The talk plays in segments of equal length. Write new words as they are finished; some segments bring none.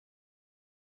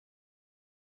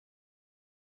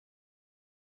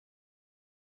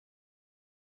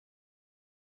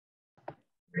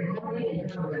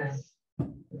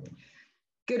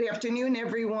Good afternoon,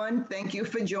 everyone. Thank you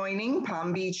for joining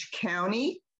Palm Beach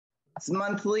County's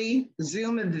monthly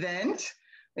Zoom event.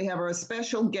 We have our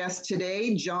special guest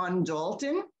today, John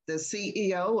Dalton, the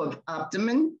CEO of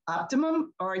Optimum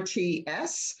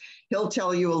RTS. He'll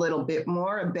tell you a little bit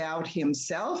more about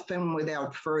himself, and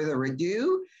without further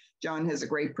ado, John has a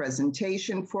great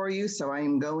presentation for you, so I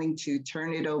am going to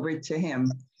turn it over to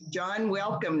him. John,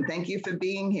 welcome. Thank you for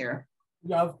being here.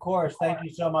 Yeah, of course. Thank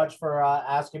you so much for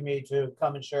asking me to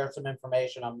come and share some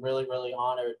information. I'm really, really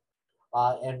honored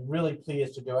and really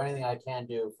pleased to do anything I can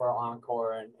do for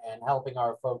Encore and helping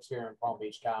our folks here in Palm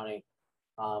Beach County.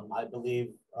 I believe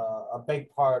a big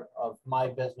part of my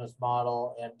business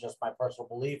model and just my personal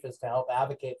belief is to help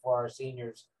advocate for our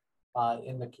seniors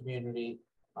in the community.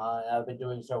 I've been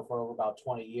doing so for over about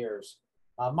 20 years.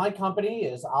 My company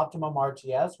is Optimum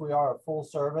RTS. We are a full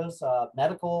service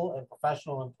medical and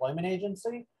professional employment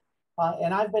agency.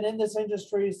 And I've been in this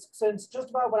industry since just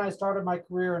about when I started my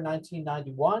career in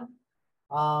 1991,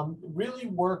 really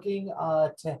working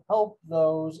to help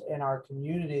those in our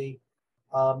community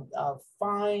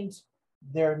find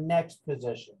their next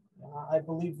position. I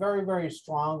believe very, very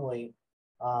strongly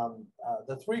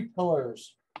the three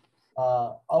pillars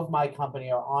of my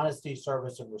company are honesty,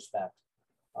 service, and respect.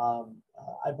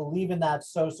 I believe in that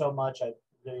so much.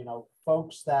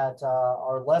 Folks that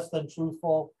are less than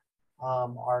truthful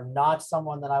are not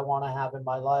someone that I want to have in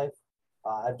my life.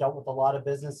 I've dealt with a lot of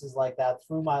businesses like that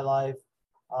through my life,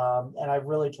 and I've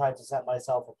really tried to set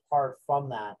myself apart from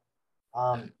that.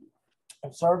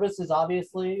 Service is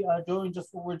obviously doing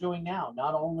just what we're doing now.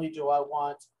 Not only do I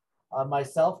want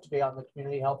myself to be on the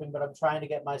community helping, but I'm trying to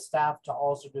get my staff to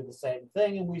also do the same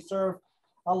thing, and we serve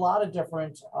a lot of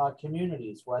different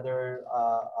communities, whether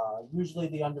usually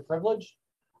the underprivileged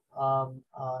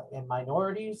and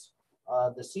minorities,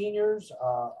 the seniors,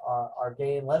 our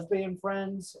gay and lesbian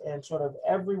friends, and sort of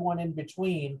everyone in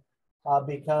between,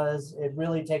 because it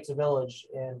really takes a village,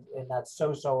 and that's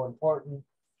so important.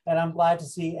 And I'm glad to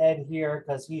see Ed here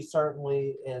because he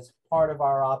certainly is part of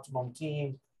our Optimum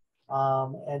team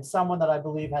and someone that I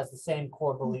believe has the same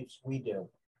core beliefs we do.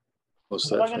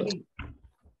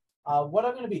 What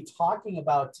I'm going to be talking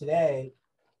about today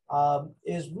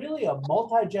is really a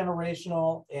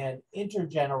multi-generational and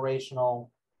intergenerational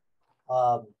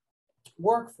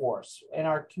workforce in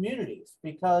our communities,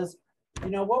 because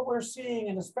what we're seeing,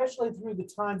 and especially through the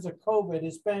times of COVID,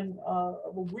 has been a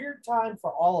weird time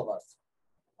for all of us.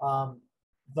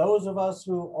 Those of us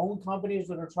who own companies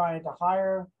that are trying to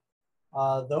hire,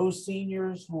 those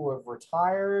seniors who have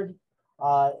retired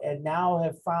and now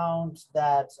have found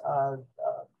that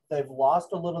they've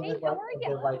lost a little bit of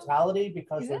their vitality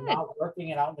because they're not working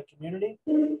it out in the community.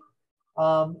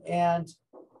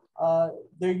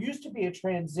 There used to be a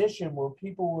transition where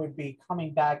people would be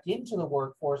coming back into the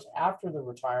workforce after the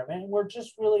retirement, and we're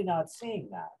just really not seeing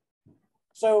that.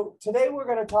 So today we're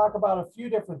going to talk about a few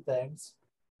different things.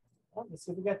 Let's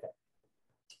see if we get there.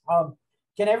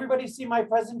 Can everybody see my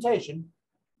presentation?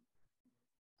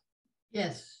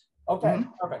 Yes. Okay,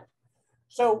 perfect.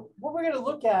 So what we're going to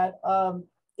look at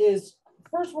is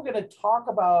first we're going to talk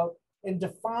about and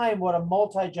define what a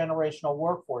multi-generational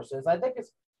workforce is. I think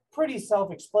it's pretty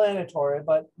self-explanatory,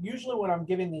 but usually when I'm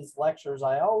giving these lectures,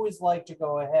 I always like to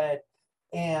go ahead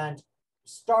and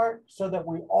start so that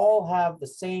we all have the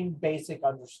same basic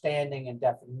understanding and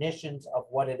definitions of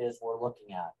what it is we're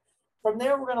looking at. From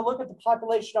there, we're going to look at the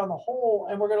population on the whole,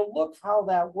 and we're going to look how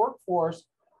that workforce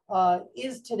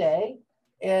is today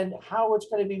and how it's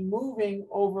going to be moving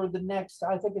over the next,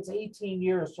 I think it's 18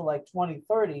 years to like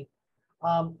 2030,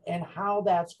 and how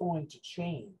that's going to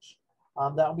change.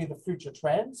 That'll be the future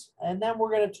trends. And then we're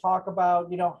going to talk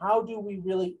about, how do we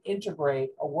really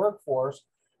integrate a workforce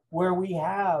where we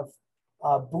have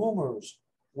boomers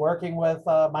working with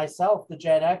myself, the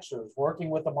Gen Xers, working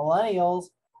with the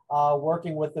millennials,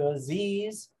 working with the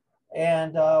Zs,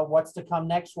 and what's to come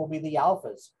next will be the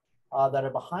alphas that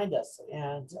are behind us.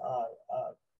 And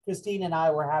Christine and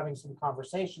I were having some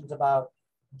conversations about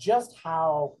just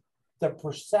how the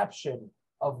perception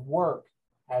of work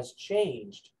has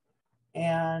changed.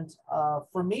 And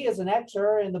for me as an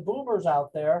Xer and the boomers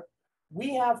out there,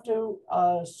 we have to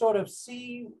sort of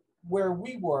see where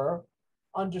we were,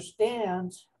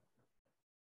 understand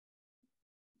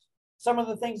some of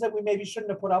the things that we maybe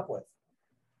shouldn't have put up with,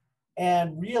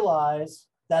 and realize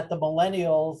that the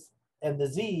millennials and the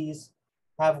Zs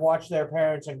have watched their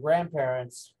parents and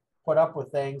grandparents put up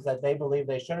with things that they believe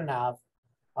they shouldn't have,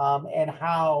 and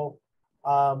how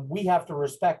we have to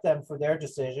respect them for their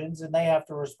decisions, and they have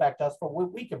to respect us for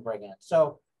what we can bring in.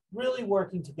 So really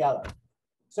working together.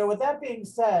 So with that being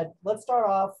said, let's start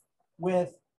off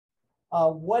with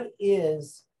what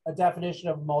is a definition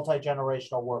of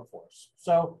multi-generational workforce.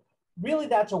 So really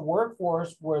that's a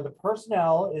workforce where the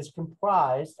personnel is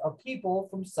comprised of people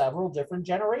from several different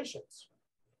generations.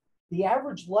 The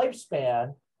average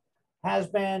lifespan has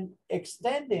been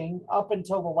extending up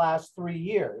until the last 3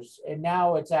 years, and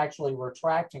now it's actually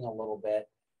retracting a little bit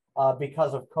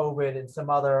because of COVID and some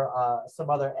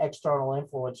other external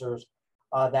influencers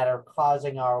that are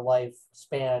causing our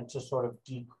lifespan to sort of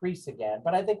decrease again.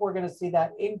 But I think we're going to see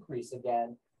that increase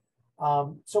again.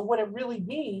 So what it really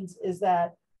means is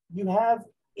that you have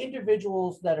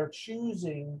individuals that are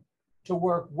choosing to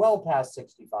work well past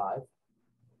 65.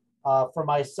 For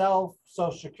myself,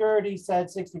 Social Security said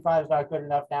 65 is not good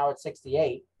enough. Now it's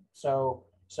 68. So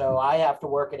I have to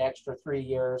work an extra 3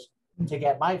 years to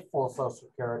get my full Social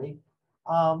Security,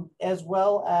 as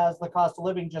well as the cost of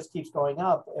living just keeps going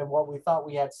up. And what we thought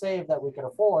we had saved that we could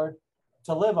afford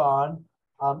to live on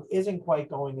isn't quite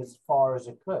going as far as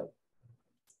it could.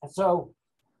 And so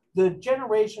the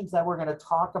generations that we're going to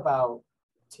talk about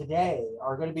today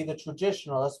are going to be the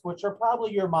traditionalists, which are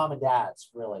probably your mom and dads,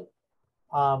 really.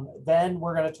 Then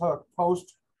we're going to talk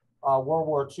post World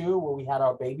War II, where we had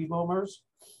our baby boomers.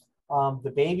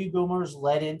 The baby boomers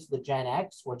led into the Gen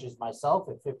X, which is myself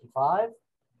at 55.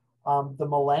 The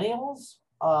millennials,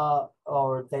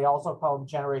 or they also call them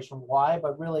Generation Y,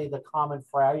 but really the common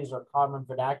phrase or common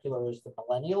vernacular is the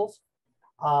millennials.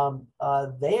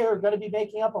 They are going to be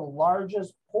making up a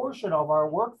largest portion of our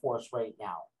workforce right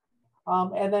now.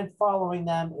 And then following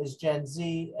them is Gen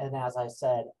Z, and as I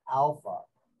said, Alpha.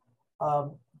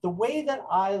 The way that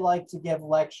I like to give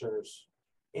lectures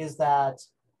is that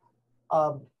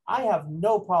I have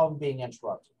no problem being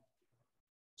interrupted.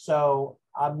 So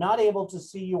I'm not able to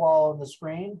see you all on the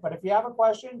screen, but if you have a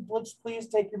question, please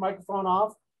take your microphone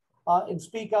off and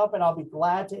speak up, and I'll be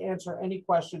glad to answer any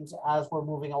questions as we're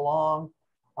moving along.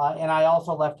 And I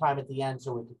also left time at the end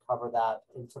so we could cover that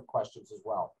in some questions as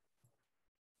well.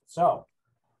 So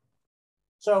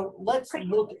let's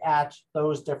look at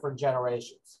those different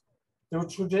generations. The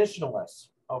traditionalists,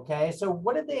 okay? So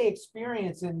what did they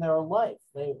experience in their life?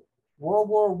 World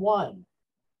War I,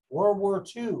 World War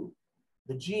II,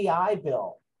 the GI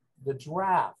Bill, the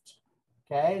draft,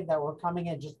 okay, that were coming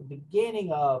in just the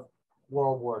beginning of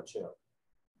World War II.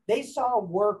 They saw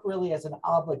work really as an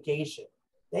obligation.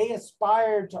 They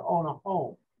aspired to own a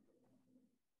home.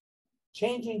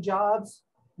 Changing jobs?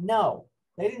 No,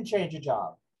 they didn't change a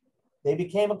job. They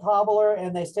became a cobbler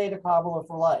and they stayed a cobbler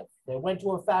for life. They went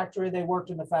to a factory, they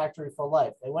worked in the factory for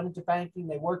life. They went into banking,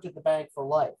 they worked at the bank for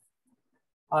life.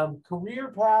 Career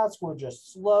paths were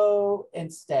just slow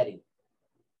and steady.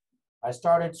 I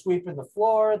started sweeping the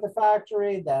floor at the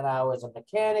factory, then I was a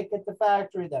mechanic at the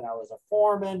factory, then I was a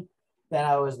foreman, then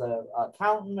I was the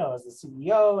accountant, I was the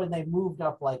CEO, and they moved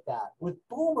up like that. With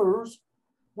boomers,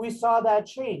 we saw that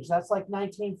change. That's like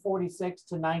 1946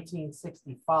 to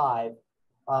 1965.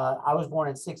 I was born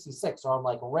in 66, so I'm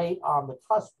like right on the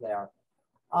cusp there.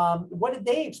 What did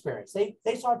they experience?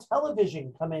 They saw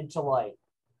television come into light.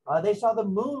 They saw the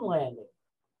moon landing.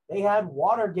 They had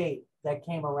Watergate that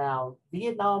came around,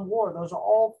 Vietnam War. Those are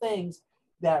all things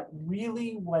that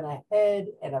really went ahead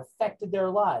and affected their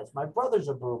lives. My brother's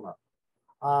a boomer.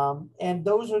 And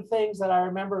those are things that I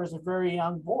remember as a very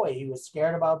young boy. He was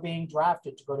scared about being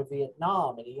drafted to go to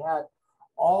Vietnam, and he had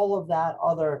all of that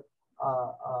other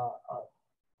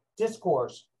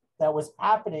discourse that was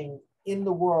happening in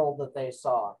the world that they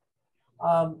saw.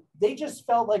 They just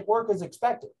felt like work is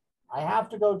expected. I have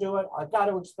to go do it. I've got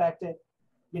to expect it.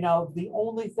 You know, the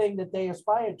only thing that they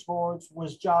aspired towards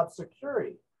was job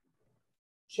security.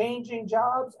 Changing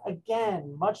jobs,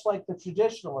 again, much like the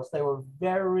traditionalists, they were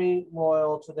very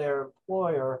loyal to their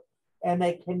employer, and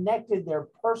they connected their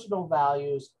personal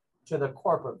values to the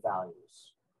corporate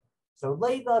values. So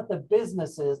they let the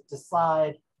businesses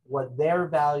decide what their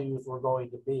values were going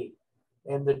to be.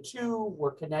 And the two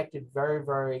were connected very,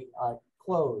 very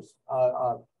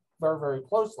very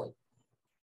closely.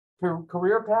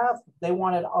 Career path, they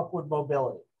wanted upward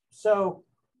mobility. So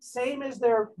same as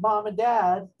their mom and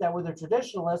dad that were the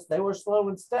traditionalists, they were slow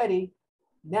and steady.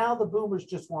 Now the boomers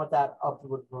just want that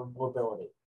upward mobility.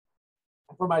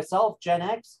 For myself, Gen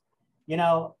X, you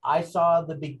know, I saw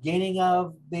the beginning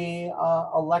of the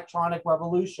electronic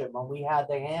revolution when we had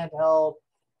the handheld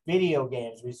video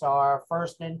games. We saw our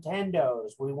first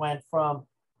Nintendos. We went from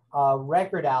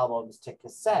record albums to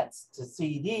cassettes to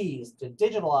CDs to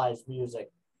digitalized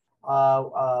music.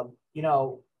 You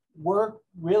know, work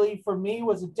really for me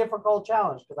was a difficult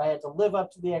challenge because I had to live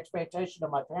up to the expectation of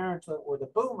my parents that were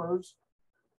the boomers,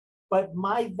 but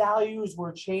my values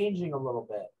were changing a little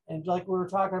bit. And like we were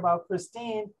talking about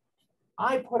Christine,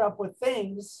 I put up with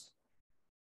things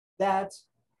that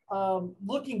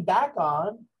looking back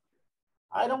on,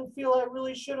 I don't feel I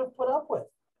really should have put up with.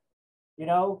 You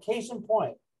know, case in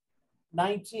point,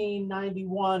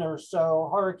 1991 or so,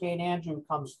 Hurricane Andrew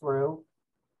comes through.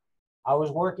 I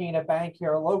was working in a bank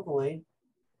here locally.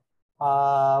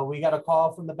 We got a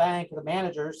call from the bank, the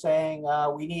manager saying,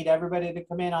 we need everybody to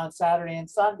come in on Saturday and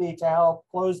Sunday to help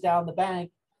close down the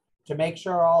bank to make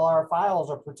sure all our files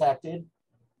are protected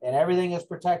and everything is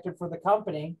protected for the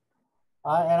company.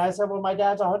 And I said, well, my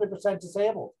dad's 100%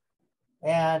 disabled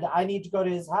and I need to go to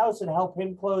his house and help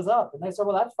him close up. And they said,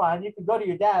 well, that's fine. You can go to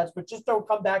your dad's, but just don't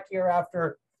come back here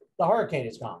after the hurricane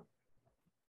is gone.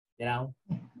 You know,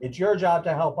 it's your job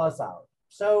to help us out.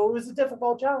 So it was a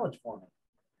difficult challenge for me.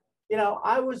 You know,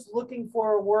 I was looking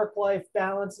for a work-life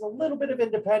balance and a little bit of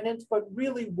independence, but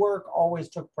really work always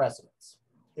took precedence.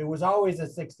 It was always a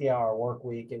 60-hour work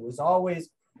week. It was always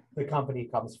the company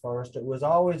comes first. It was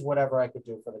always whatever I could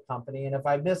do for the company. And if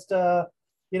I missed,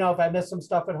 you know, if I missed some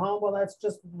stuff at home, well, that's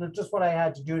just what I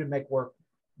had to do to make work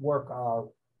for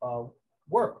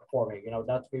me. You know,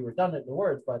 not to be redundant in the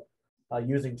words, but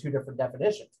using two different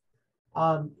definitions.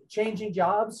 Changing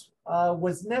jobs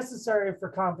was necessary for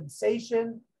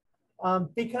compensation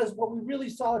because what we really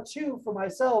saw too for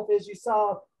myself is you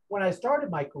saw when I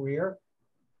started my career,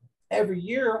 every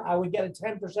year I would get a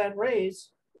 10%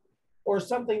 raise or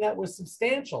something that was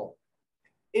substantial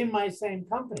in my same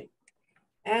company.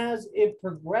 As it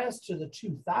progressed to the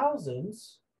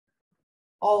 2000s,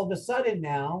 all of a sudden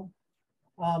now,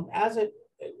 as it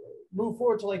moved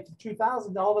forward to like the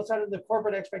 2000s, all of a sudden the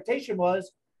corporate expectation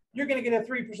was you're going to get a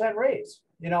 3% raise.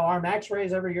 You know, our max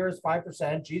raise every year is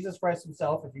 5%. Jesus Christ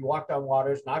himself, if you walked on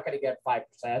water, is not going to get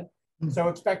 5%. So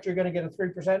expect you're going to get a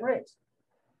 3% raise.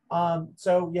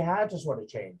 So you had to sort of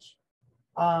change.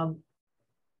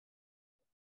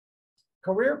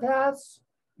 Career paths,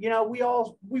 you know,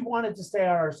 we wanted to stay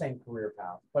on our same career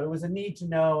path, but it was a need to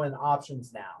know and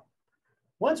options now.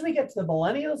 Once we get to the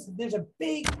millennials, there's a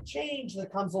big change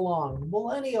that comes along.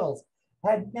 Millennials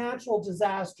had natural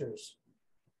disasters.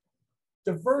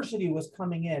 Diversity was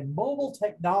coming in. Mobile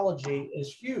technology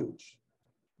is huge.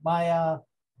 My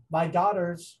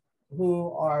daughters,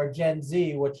 who are Gen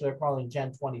Z, which they're calling Gen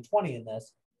 2020 in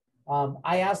this,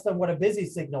 I asked them what a busy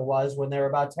signal was when they were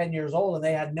about 10 years old, and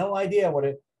they had no idea what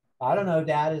it. I don't know,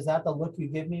 Dad. Is that the look you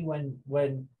give me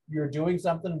when you're doing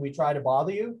something we try to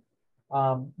bother you?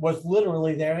 Was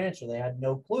literally their answer. They had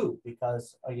no clue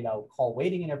because you know, call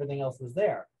waiting and everything else was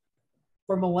there.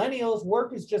 For millennials,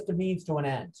 work is just a means to an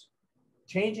end.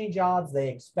 Changing jobs, they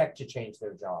expect to change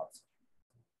their jobs.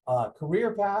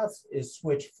 Career paths is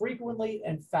switch frequently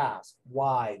and fast.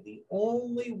 Why? The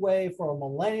only way for a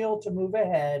millennial to move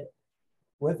ahead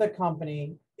with a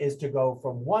company is to go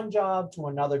from one job to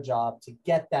another job to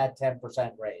get that 10%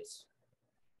 raise.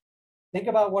 Think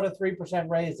about what a 3%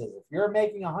 raise is. If you're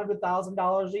making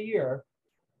 $100,000 a year,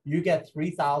 you get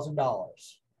 $3,000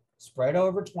 spread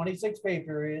over 26 pay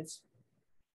periods,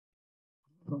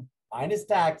 minus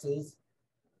taxes.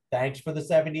 Thanks for the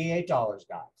 $78,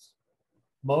 guys.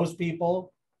 Most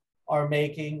people are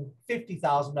making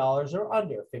 $50,000 or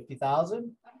under. $50,000,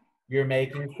 you're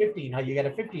making $15,000. You get a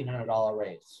 $1,500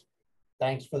 raise.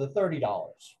 Thanks for the $30.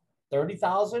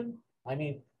 $30,000, I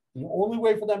mean, the only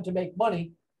way for them to make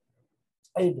money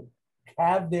and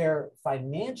have their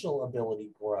financial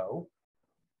ability grow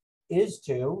is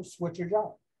to switch your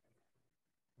job.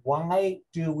 Why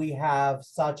do we have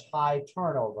such high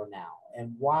turnover now?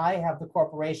 And why have the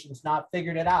corporations not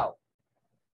figured it out?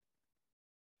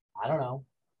 I don't know.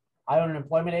 I own an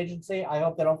employment agency. I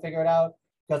hope they don't figure it out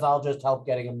because I'll just help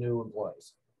getting them new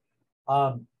employees.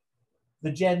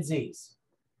 The Gen Zs,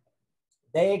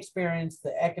 they experienced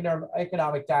the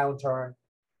economic downturn,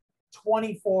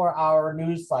 24-hour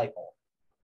news cycle.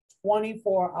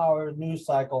 24-hour news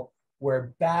cycle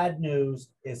where bad news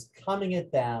is coming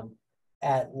at them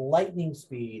at lightning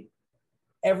speed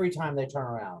every time they turn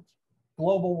around.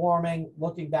 Global warming,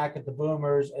 looking back at the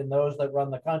boomers and those that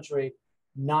run the country,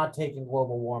 not taking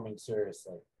global warming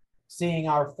seriously. Seeing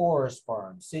our forests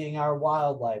burn, seeing our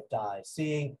wildlife die,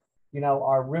 seeing, you know,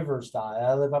 our rivers die.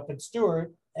 I live up in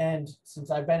Stewart, and since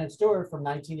I've been in Stewart from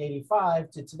 1985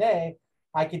 to today,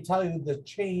 I can tell you the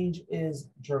change is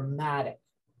dramatic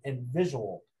and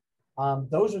visual.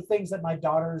 Those are things that my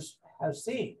daughters have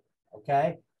seen,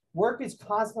 okay? Work is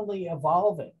constantly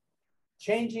evolving,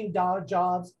 changing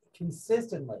jobs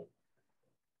consistently.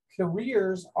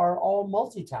 Careers are all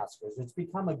multitaskers. It's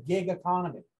become a gig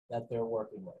economy that they're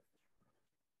working with.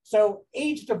 So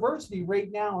age diversity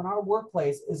right now in our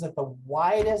workplace is at the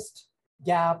widest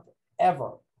gap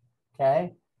ever,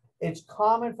 okay? It's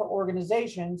common for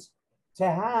organizations to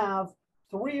have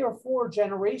 3 or 4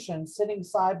 generations sitting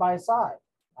side by side,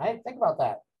 right? Think about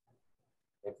that.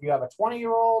 If you have a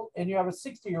 20-year-old and you have a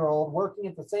 60-year-old working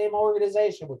at the same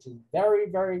organization, which is very,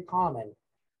 very common,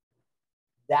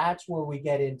 that's where we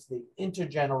get into the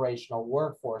intergenerational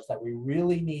workforce that we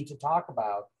really need to talk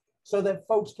about so that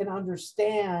folks can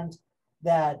understand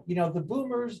that, you know, the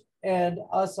boomers and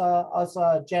us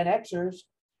Gen Xers,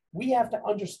 we have to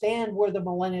understand where the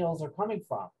millennials are coming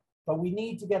from. But we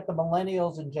need to get the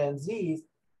millennials and Gen Zs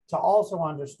to also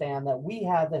understand that we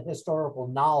have the historical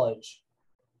knowledge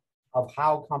of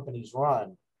how companies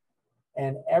run,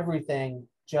 and everything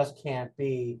just can't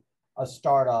be a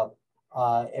startup,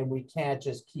 and we can't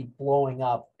just keep blowing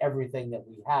up everything that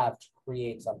we have to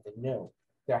create something new.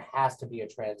 There has to be a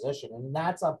transition, and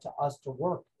that's up to us to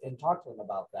work and talk to them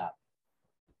about that.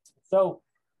 So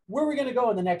where are we going to go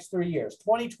in the next 3 years?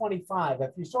 2025,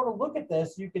 if you sort of look at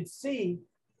this, you can see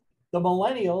the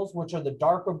millennials, which are the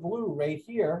darker blue right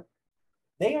here,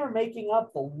 they are making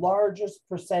up the largest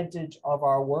percentage of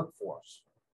our workforce.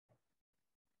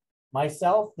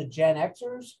 Myself, the Gen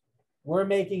Xers, we're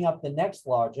making up the next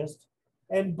largest,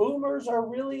 and boomers are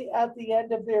really at the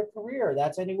end of their career.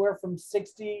 That's anywhere from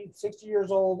 60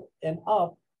 years old and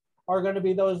up are going to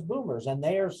be those boomers, and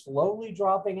they are slowly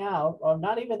dropping out, or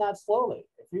not even that slowly.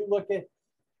 If you look at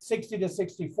 60 to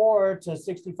 64 to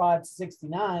 65 to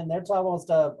 69, there's almost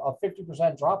a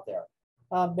 50% drop there,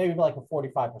 maybe like a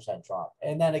 45% drop.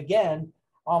 And then again,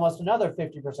 almost another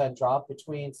 50% drop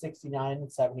between 69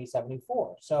 and 70,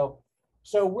 74. So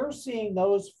we're seeing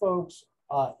those folks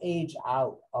age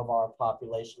out of our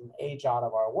population, age out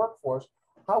of our workforce.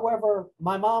 However,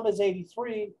 my mom is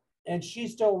 83 and she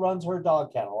still runs her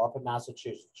dog kennel up in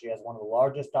Massachusetts. She has one of the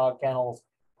largest dog kennels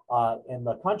in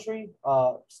the country,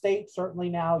 state certainly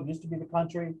now, used to be the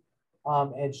country.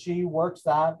 And she works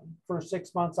that for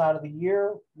 6 months out of the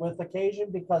year with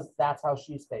occasion because that's how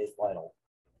she stays vital.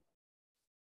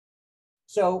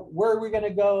 So where are we going to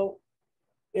go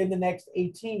in the next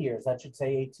 18 years? I should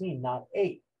say 18, not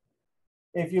 8.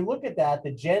 If you look at that,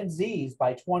 the Gen Zs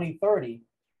by 2030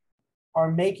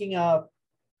 are making up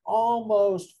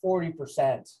almost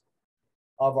 40%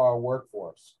 of our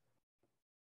workforce.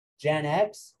 Gen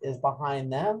X is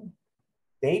behind them.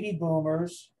 Baby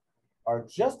boomers are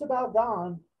just about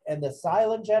gone, and the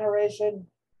silent generation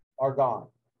are gone.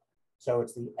 So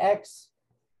it's the X,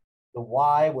 the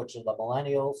Y, which are the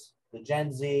millennials, the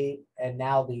Gen Z, and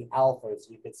now the alphas.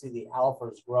 You can see the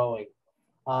alphas growing.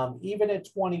 Even in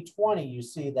 2020, you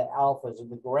see the alphas in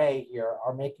the gray here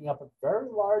are making up a very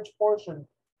large portion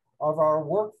of our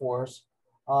workforce,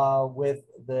 with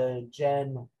the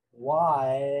Gen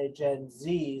Y, Gen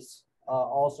Zs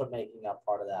also making up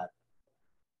part of that.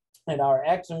 And our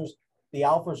Xers, the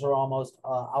alphas are almost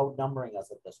outnumbering us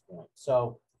at this point.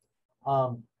 So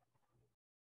what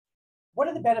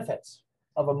are the benefits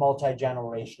of a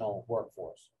multi-generational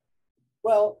workforce?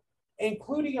 Well,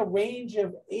 including a range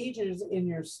of ages in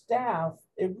your staff,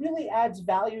 it really adds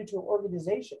value to an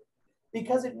organization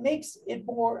because it makes it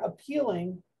more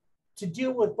appealing to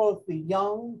deal with both the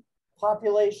young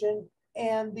population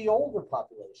and the older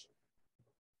population.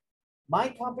 My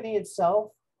company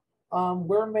itself,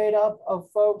 we're made up of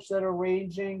folks that are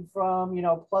ranging from,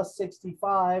 plus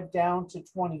 65 down to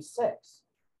 26.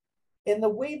 In the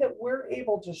way that we're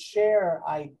able to share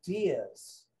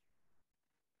ideas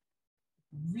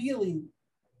really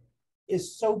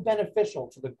is so beneficial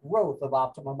to the growth of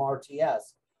Optimum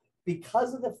RTS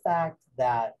because of the fact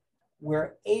that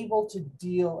we're able to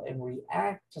deal and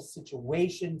react to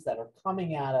situations that are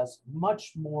coming at us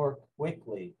much more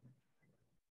quickly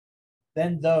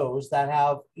than those that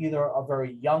have either a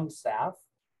very young staff,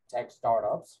 tech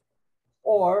startups,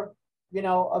 or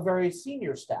a very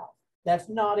senior staff that's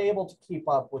not able to keep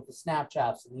up with the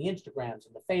Snapchats and the Instagrams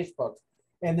and the Facebooks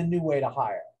and the new way to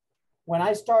hire. When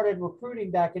I started recruiting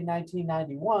back in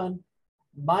 1991,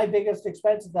 my biggest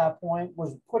expense at that point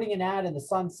was putting an ad in the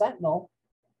Sun Sentinel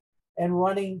and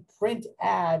running print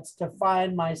ads to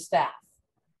find my staff,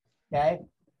 okay?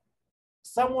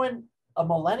 Someone, a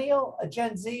millennial, a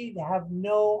Gen Z, they have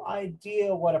no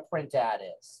idea what a print ad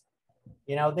is.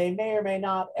 They may or may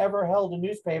not ever held a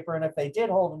newspaper, and if they did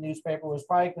hold a newspaper, it was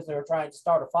probably because they were trying to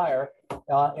start a fire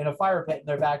in a fire pit in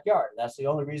their backyard. That's the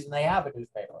only reason they have a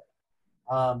newspaper.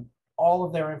 All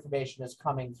of their information is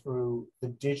coming through the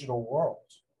digital world.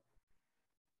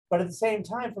 But at the same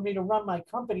time, for me to run my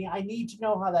company, I need to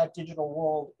know how that digital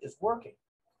world is working.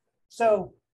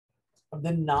 So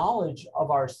the knowledge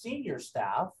of our senior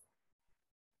staff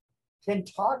can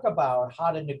talk about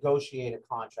how to negotiate a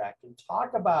contract, and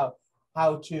talk about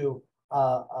how to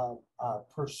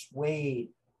persuade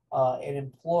an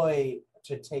employee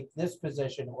to take this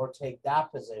position or take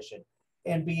that position,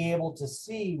 and be able to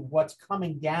see what's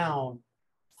coming down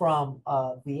from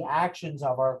the actions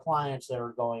of our clients that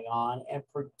are going on, and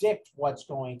predict what's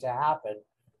going to happen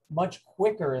much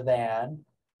quicker than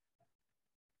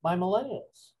my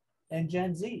millennials and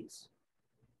Gen Zs.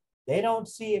 They don't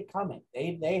see it coming.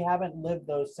 They haven't lived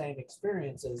those same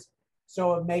experiences.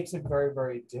 So it makes it very,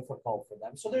 very difficult for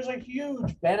them. So there's a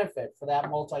huge benefit for that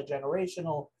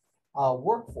multi-generational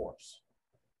workforce.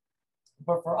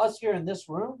 But for us here in this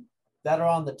room that are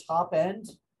on the top end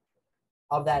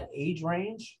of that age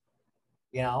range,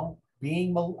 you know,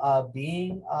 being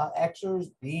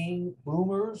Xers, being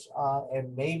boomers,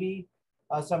 and maybe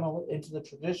some into the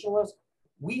traditionalists,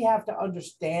 we have to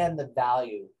understand the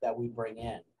value that we bring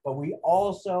in. But we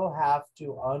also have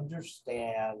to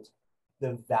understand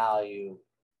the value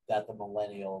that the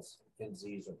millennials and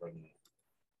Zs are bringing in.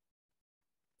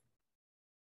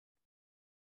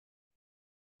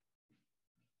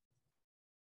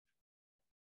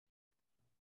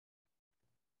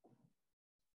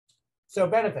 So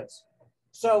benefits.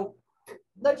 So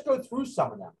let's go through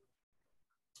some of them.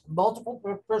 Multiple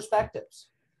perspectives.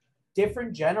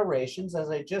 Different generations, as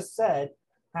I just said,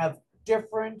 have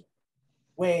different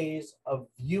ways of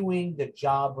viewing the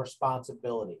job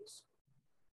responsibilities.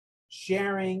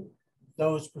 Sharing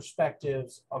those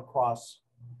perspectives across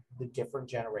the different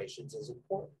generations is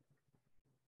important.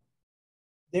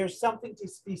 There's something to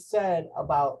be said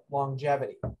about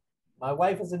longevity. My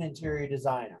wife is an interior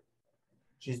designer.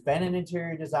 She's been an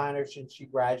interior designer since she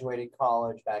graduated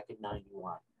college back in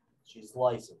 '91. She's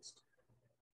licensed.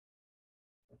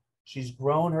 She's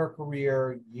grown her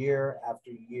career year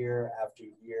after year after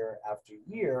year after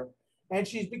year, and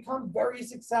she's become very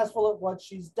successful at what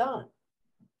she's done.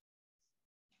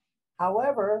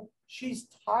 However, she's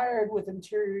tired with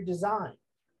interior design,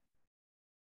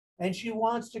 and she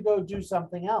wants to go do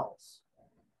something else.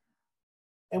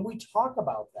 And we talk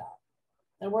about that.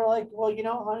 And we're like, well, you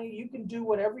know, honey, you can do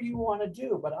whatever you want to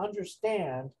do, but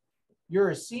understand you're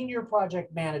a senior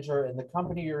project manager in the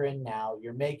company you're in now.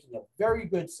 You're making a very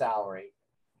good salary.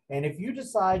 And if you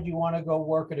decide you want to go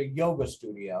work at a yoga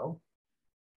studio,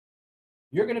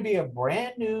 you're going to be a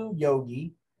brand new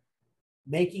yogi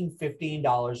making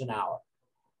 $15 an hour.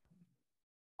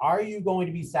 Are you going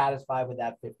to be satisfied with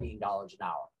that $15 an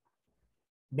hour?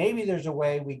 Maybe there's a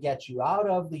way we get you out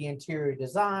of the interior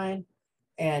design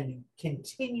and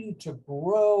continue to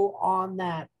grow on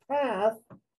that path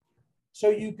so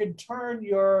you can turn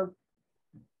your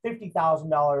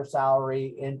 $50,000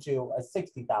 salary into a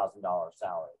 $60,000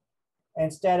 salary,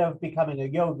 instead of becoming a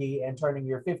yogi and turning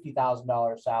your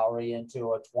 $50,000 salary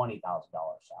into a $20,000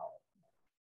 salary.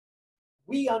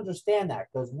 We understand that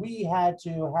because we had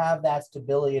to have that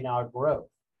stability in our growth.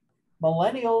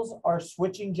 Millennials are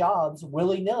switching jobs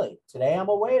willy-nilly. Today I'm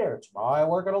a waiter, tomorrow I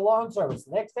work at a lawn service,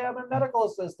 the next day I'm a medical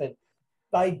assistant.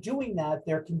 By doing that,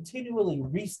 they're continually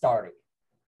restarting.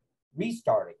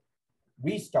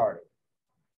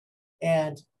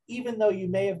 And even though you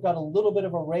may have got a little bit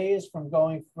of a raise from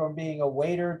going from being a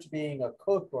waiter to being a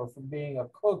cook, or from being a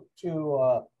cook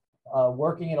to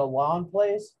working at a lawn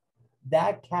place,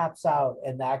 that caps out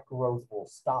and that growth will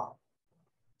stop.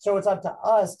 So it's up to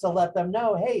us to let them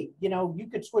know, hey, you know, you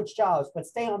could switch jobs, but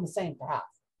stay on the same path.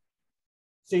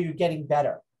 So you're getting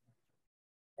better.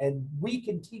 And we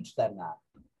can teach them that.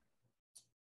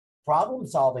 Problem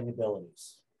solving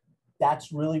abilities.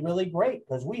 That's really, really great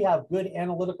because we have good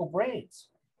analytical brains.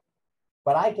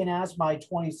 But I can ask my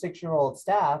 26-year-old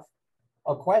staff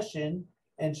a question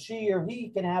and she or he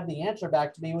can have the answer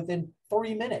back to me within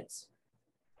 3 minutes.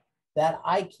 That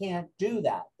I can't do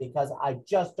that because I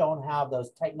just don't have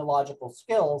those technological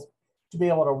skills to be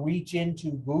able to reach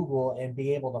into Google and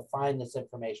be able to find this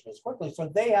information as quickly. So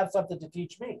they have something to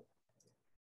teach me.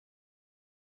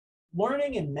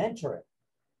 Learning and mentoring.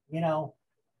 You know,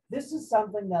 this is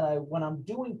something that when I'm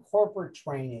doing corporate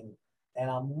training and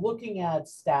I'm looking at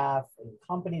staff and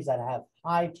companies that have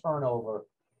high turnover,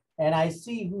 and I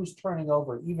see who's turning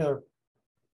over, either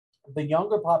the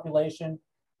younger population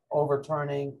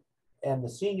overturning and the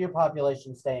senior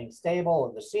population staying stable,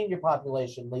 or the senior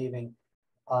population leaving,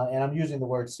 and I'm using the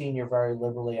word senior very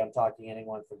liberally, I'm talking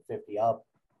anyone from 50 up,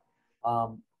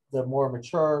 the more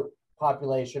mature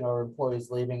population or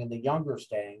employees leaving and the younger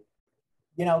staying.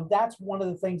 You know, that's one of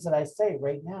the things that I say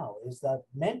right now is that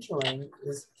mentoring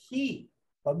is key,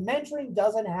 but mentoring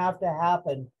doesn't have to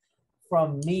happen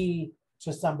from me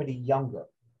to somebody younger.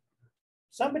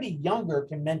 Somebody younger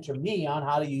can mentor me on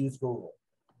how to use Google.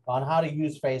 on how to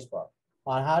use Facebook,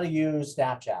 on how to use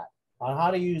Snapchat, on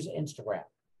how to use Instagram.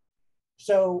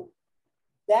 So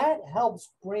that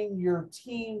helps bring your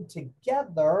team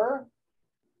together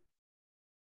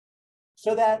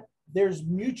so that there's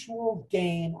mutual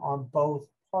gain on both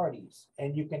parties,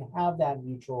 and you can have that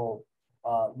mutual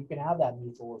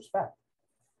respect.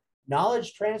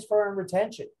 Knowledge transfer and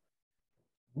retention.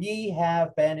 We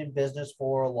have been in business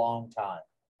for a long time.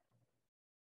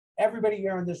 Everybody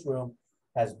here in this room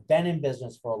has been in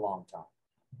business for a long time.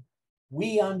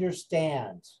 We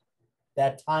understand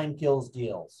that time kills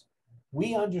deals.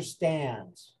 We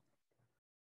understand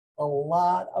a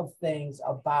lot of things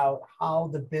about how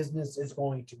the business is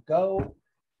going to go,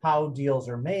 how deals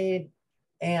are made,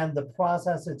 and the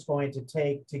process it's going to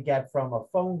take to get from a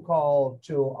phone call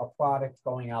to a product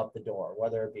going out the door,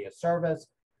 whether it be a service,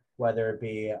 whether it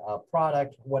be a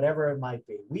product, whatever it might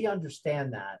be. We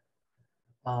understand that,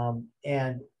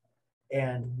 and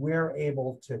we're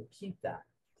able to keep that.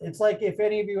 It's like if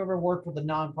any of you ever worked with a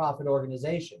nonprofit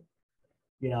organization,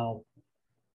 you know,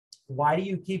 why do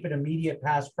you keep an immediate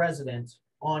past president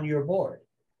on your board?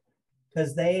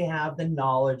 Because they have the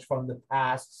knowledge from the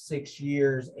past 6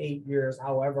 years, 8 years,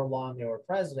 however long they were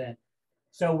president.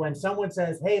 So when someone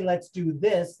says, hey, let's do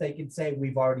this, they can say,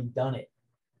 we've already done it.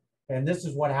 And this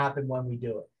is what happened when we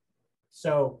do it.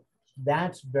 So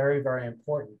that's very, very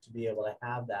important to be able to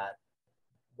have that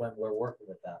when we're working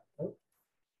with that. Oh,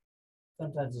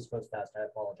 sometimes this goes fast, I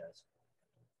apologize.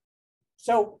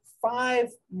 So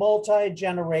 5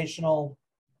 multi-generational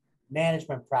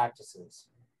management practices.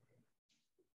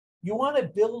 You want to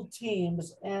build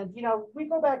teams, and you know, we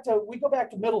go back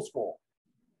to middle school.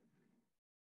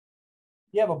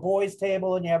 You have a boys'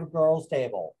 table and you have a girls'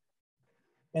 table.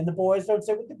 And the boys don't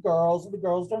sit with the girls, and the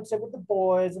girls don't sit with the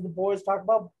boys, and the boys talk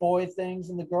about boy things,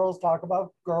 and the girls talk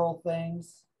about girl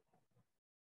things.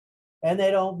 And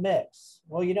they don't mix.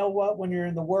 Well, you know what? When you're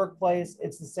in the workplace,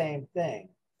 it's the same thing,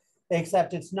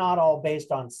 except it's not all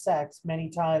based on sex. Many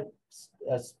times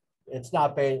it's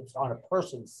not based on a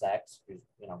person's sex,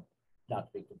 you know,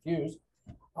 not to be confused.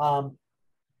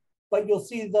 But you'll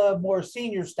see the more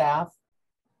senior staff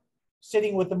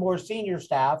sitting with the more senior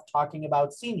staff talking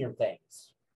about senior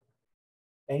things.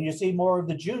 And you see more of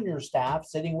the junior staff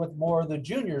sitting with more of the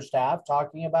junior staff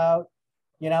talking about,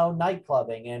 you know, night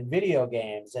clubbing and video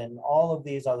games and all of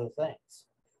these other things.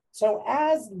 So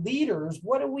as leaders,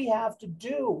 what do we have to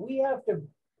do? We have to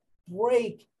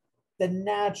break the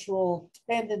natural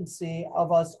tendency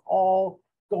of us all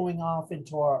going off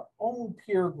into our own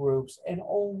peer groups and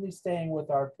only staying with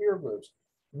our peer groups.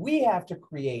 We have to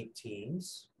create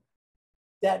teams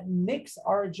that mix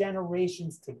our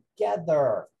generations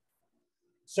together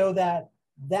so that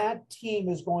that team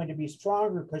is going to be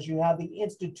stronger because you have the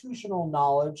institutional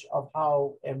knowledge of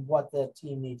how and what the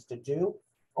team needs to do,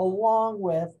 along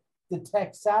with the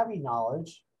tech savvy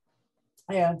knowledge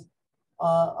and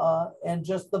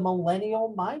just the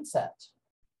millennial mindset.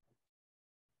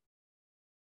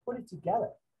 Put it together.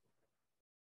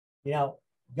 You know,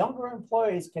 younger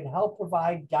employees can help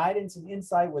provide guidance and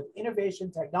insight with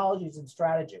innovation, technologies, and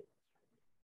strategy.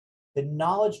 The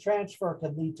knowledge transfer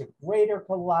can lead to greater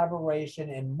collaboration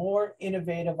and more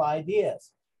innovative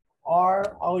ideas.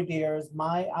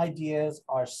 My ideas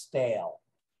are stale.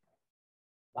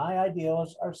 My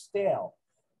ideas are stale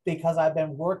because I've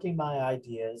been working my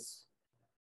ideas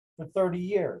for 30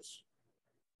 years.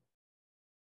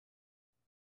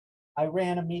 I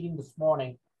ran a meeting this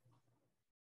morning,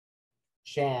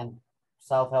 SHAN,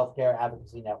 South Healthcare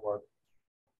Advocacy Network.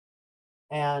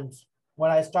 And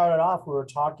when I started off, we were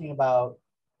talking about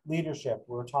leadership.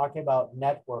 We were talking about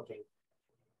networking.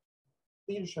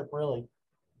 Leadership, really.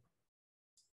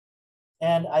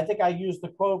 And I think I used the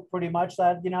quote pretty much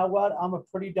that, you know what, I'm a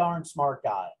pretty darn smart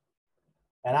guy.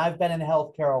 And I've been in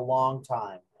healthcare a long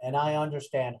time. And I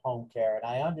understand home care. And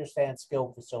I understand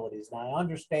skilled facilities. And I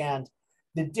understand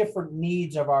the different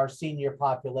needs of our senior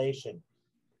population.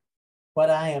 But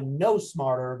I am no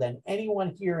smarter than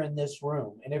anyone here in this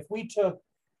room. And if we took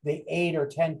the 8 or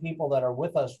 10 people that are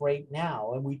with us right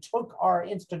now, and we took our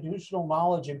institutional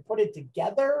knowledge and put it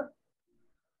together,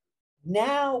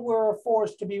 now we're a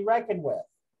force to be reckoned with.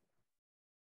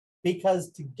 Because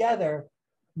together,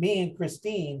 me and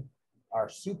Christine are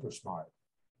super smart.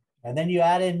 And then you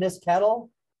add in Miss Kettle,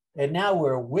 and now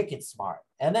we're wicked smart.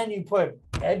 And then you put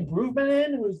Ed Brueggemann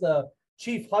in, who's the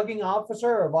chief hugging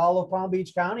officer of all of Palm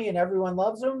Beach County, and everyone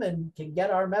loves him and can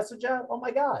get our message out. Oh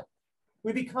my God.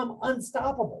 We become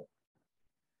unstoppable.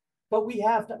 But we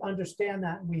have to understand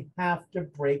that we have to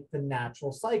break the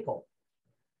natural cycle.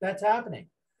 That's happening.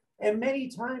 And many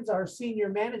times our senior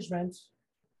management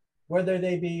whether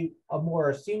they be a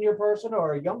more senior person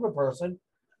or a younger person,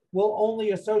 will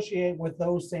only associate with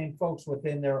those same folks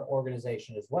within their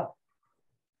organization as well.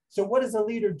 So what does a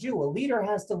leader do? A leader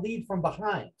has to lead from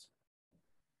behind.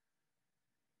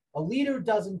 A leader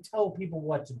doesn't tell people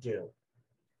what to do.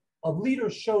 A leader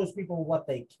shows people what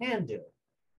they can do.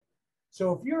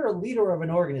 So if you're a leader of an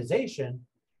organization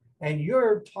and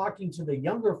you're talking to the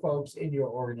younger folks in your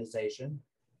organization,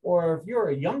 or if you're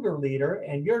a younger leader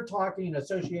and you're talking and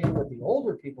associating with the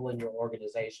older people in your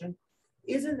organization,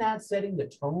 isn't that setting the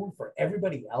tone for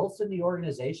everybody else in the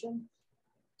organization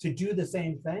to do the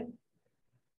same thing?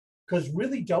 Because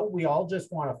really, don't we all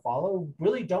just want to follow?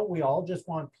 Really, don't we all just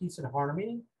want peace and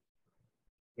harmony?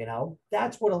 You know,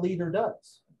 that's what a leader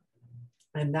does.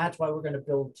 And that's why we're going to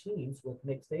build teams with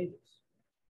mixed ages.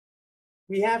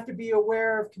 We have to be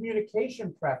aware of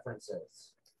communication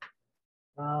preferences.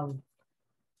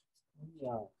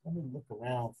 Let me look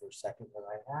around for a second, but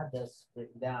I had this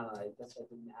written down. I guess I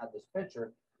didn't add this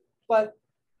picture. But,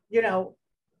 you know,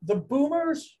 the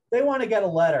boomers, they want to get a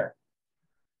letter.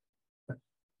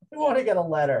 They want to get a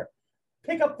letter.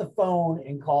 Pick up the phone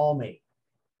and call me.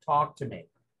 Talk to me.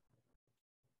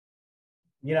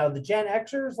 You know, the Gen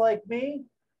Xers like me,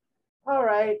 all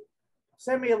right,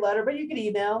 send me a letter, but you can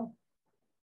email.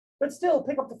 But still,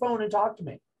 pick up the phone and talk to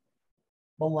me.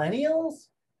 Millennials?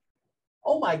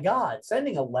 Oh my God,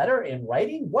 sending a letter in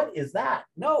writing? What is that?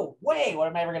 No way. What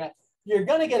am I ever going to? You're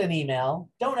going to get an email.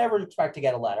 Don't ever expect to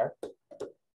get a letter.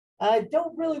 I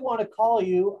don't really want to call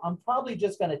you. I'm probably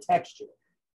just going to text you.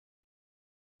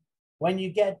 When you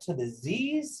get to the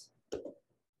Z's,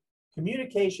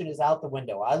 communication is out the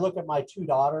window. I look at my two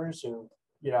daughters who,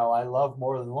 you know, I love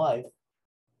more than life.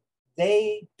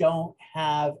 They don't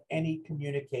have any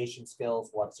communication skills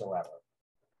whatsoever.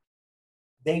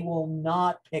 They will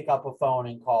not pick up a phone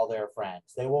and call their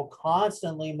friends. They will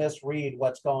constantly misread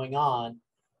what's going on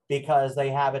because they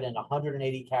have it in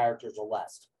 180 characters or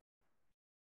less.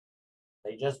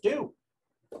 They just do.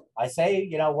 I say,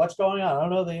 you know, what's going on? I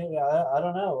don't know. I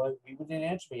don't know. People didn't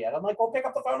answer me yet. I'm like, well, pick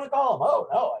up the phone and call them. Oh,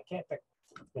 no, I can't pick.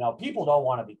 You know, people don't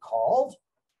want to be called.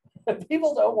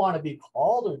 People don't want to be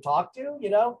called or talked to, you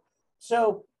know.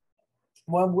 So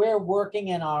when we're working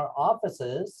in our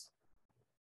offices,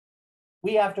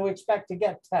 we have to expect to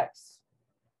get texts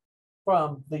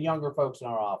from the younger folks in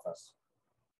our office.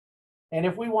 And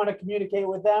if we want to communicate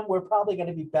with them, we're probably going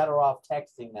to be better off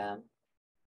texting them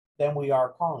than we are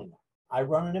calling them. I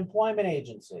run an employment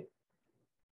agency.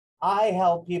 I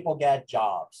help people get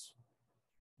jobs.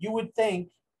 You would think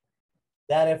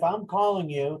that if I'm calling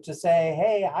you to say,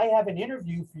 hey, I have an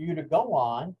interview for you to go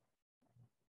on,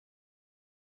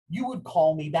 you would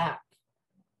call me back.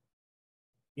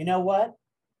 You know what?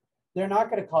 They're not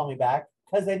going to call me back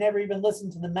because they never even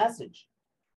listened to the message.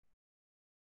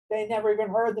 They never even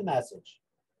heard the message.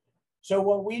 So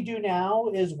what we do now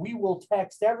is we will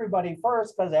text everybody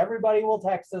first because everybody will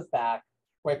text us back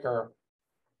quicker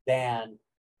than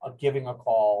giving a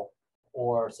call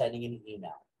or sending an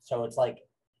email. So it's like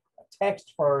a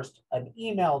text first, an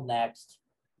email next,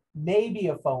 maybe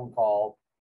a phone call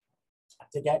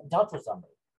to get in touch with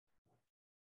somebody.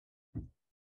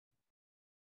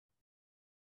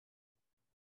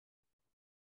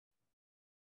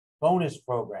 Bonus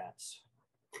programs.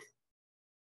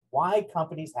 Why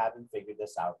companies haven't figured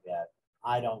this out yet,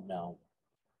 I don't know.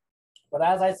 But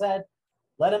as I said,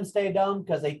 let them stay dumb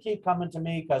because they keep coming to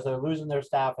me because they're losing their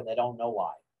staff and they don't know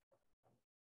why.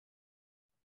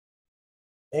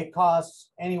 It costs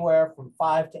anywhere from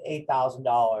 $5,000 to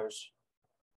 $8,000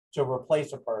 to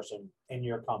replace a person in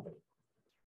your company,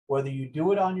 whether you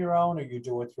do it on your own or you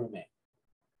do it through me.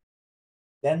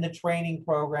 Then the training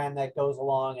program that goes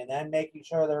along, and then making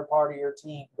sure they're part of your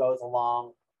team goes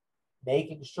along,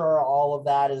 making sure all of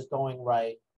that is going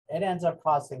right. It ends up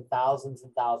costing thousands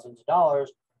and thousands of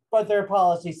dollars, but their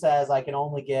policy says I can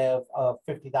only give a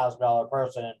 $50,000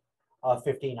 person a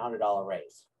 $1,500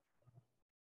 raise,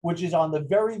 which is on the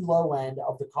very low end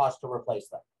of the cost to replace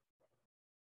them.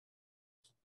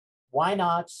 Why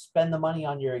not spend the money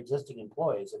on your existing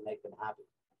employees and make them happy?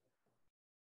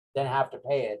 Then have to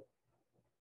pay it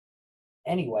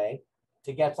anyway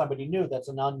to get somebody new that's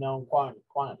an unknown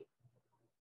quantity.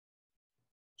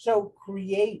 So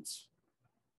create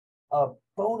a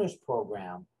bonus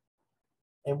program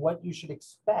and what you should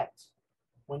expect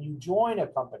when you join a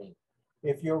company,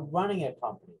 if you're running a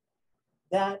company,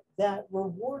 that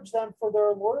rewards them for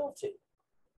their loyalty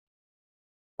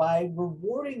by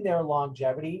rewarding their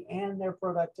longevity and their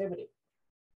productivity.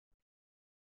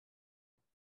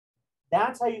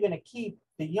 That's how you're going to keep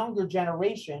the younger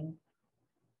generation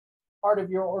part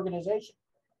of your organization.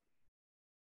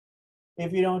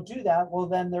 If you don't do that, well,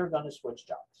 then they're going to switch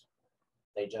jobs.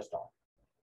 They just are.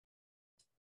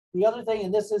 The other thing,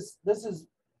 and this is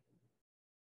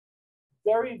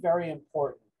very, very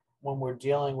important when we're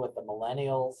dealing with the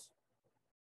millennials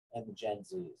and the Gen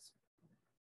Zs,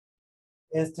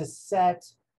 is to set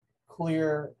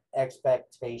clear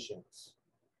expectations.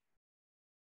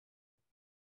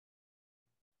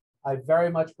 I very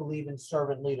much believe in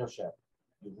servant leadership.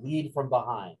 You lead from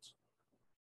behind.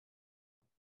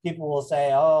 People will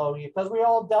say, oh, because we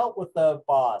all dealt with the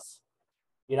boss,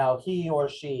 you know, he or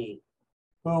she,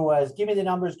 who was, give me the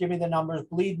numbers,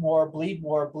 bleed more, bleed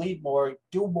more, bleed more,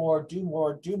 do more, do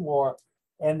more, do more.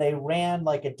 And they ran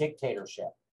like a dictatorship.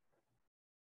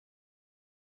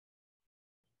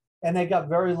 And they got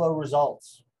very low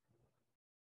results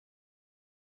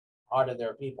out of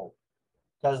their people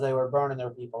because they were burning their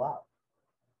people out.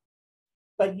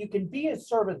 But you can be a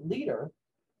servant leader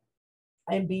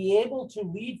and be able to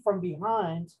lead from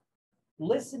behind,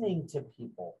 listening to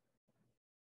people,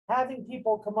 having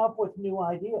people come up with new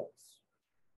ideas.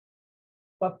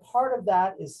 But part of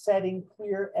that is setting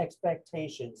clear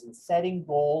expectations and setting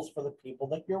goals for the people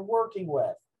that you're working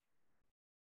with.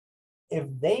 If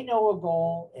they know a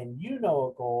goal and you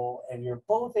know a goal and you're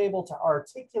both able to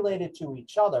articulate it to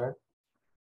each other,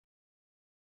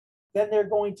 then they're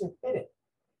going to hit it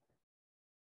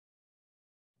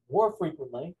more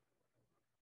frequently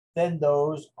than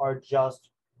those are just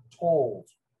told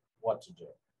what to do.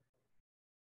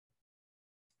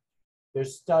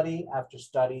 There's study after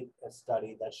study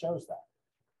that shows that.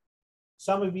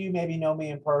 Some of you maybe know me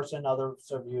in person,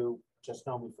 others of you just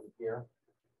know me from here.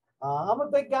 I'm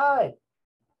a big guy.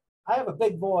 I have a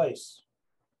big voice.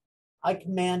 I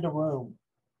command a room.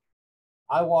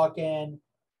 I walk in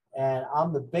and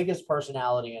I'm the biggest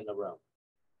personality in the room.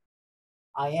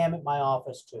 I am at my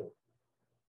office too.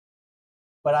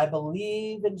 But I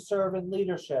believe in servant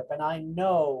leadership, and I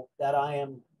know that I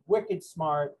am wicked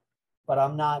smart, but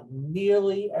I'm not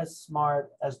nearly as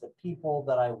smart as the people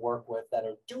that I work with that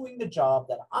are doing the job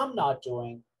that I'm not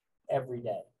doing every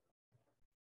day.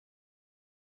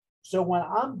 So when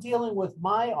I'm dealing with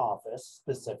my office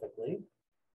specifically,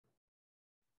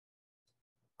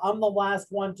 I'm the last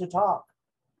one to talk.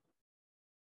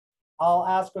 I'll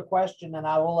ask a question and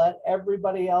I will let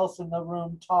everybody else in the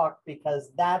room talk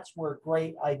because that's where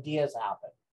great ideas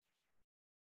happen.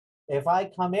 If I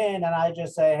come in and I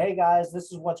just say, hey guys,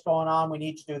 this is what's going on. We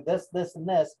need to do this, this, and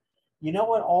this. You know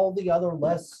what? All the other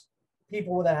less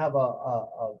people that have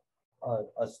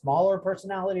a smaller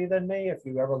personality than me, if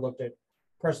you ever looked at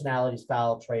personality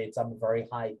style traits, I'm a very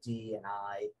high D and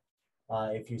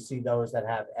I. If you see those that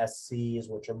have SCs,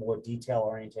 which are more detail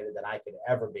oriented than I could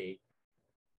ever be,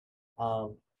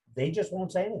 they just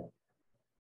won't say anything.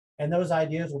 And those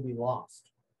ideas will be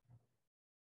lost.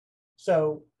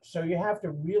 So you have to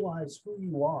realize who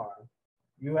you are.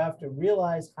 You have to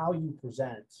realize how you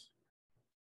present.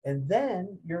 And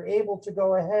then you're able to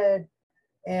go ahead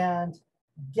and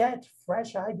get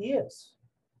fresh ideas.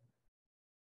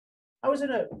 I was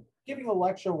giving a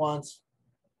lecture once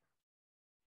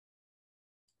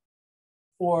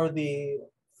for the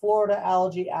Florida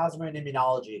Allergy, Asthma, and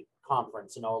Immunology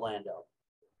Conference in Orlando.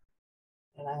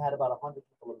 And I had about 100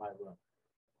 people in my room.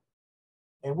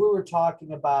 And we were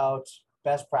talking about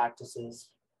best practices,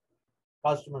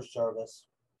 customer service.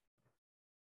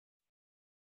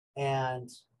 And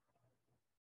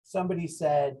somebody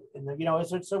said,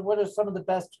 so what are some of the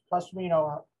best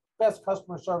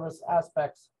customer service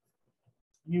aspects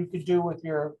you could do with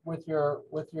your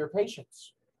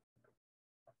patients?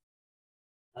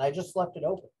 And I just left it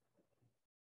open.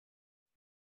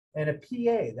 And a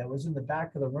PA that was in the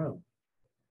back of the room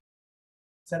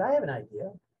said, I have an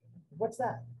idea. What's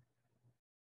that?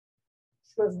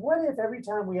 She goes, what if every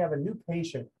time we have a new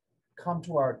patient come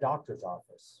to our doctor's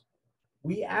office,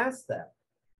 we ask them,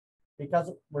 because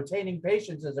retaining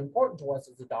patients is important to us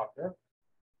as a doctor,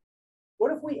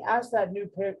 what if we ask that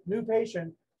new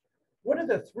patient, what are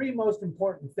the 3 most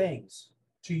important things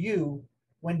to you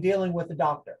when dealing with a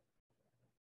doctor?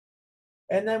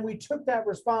 And then we took that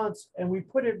response and we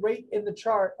put it right in the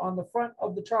chart on the front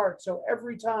of the chart. So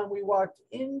every time we walked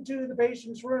into the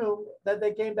patient's room that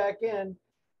they came back in,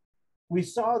 we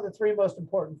saw the 3 most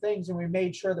important things and we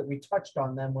made sure that we touched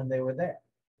on them when they were there.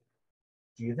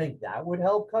 Do you think that would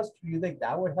help customers? Do you think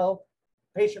that would help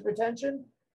patient retention?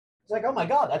 It's like, oh my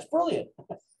God, that's brilliant.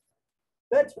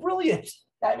 That's brilliant.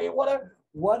 I mean,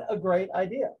 what a great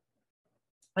idea.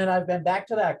 And I've been back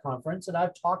to that conference and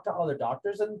I've talked to other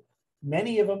doctors and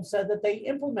many of them said that they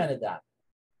implemented that.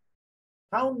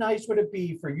 How nice would it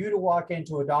be for you to walk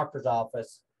into a doctor's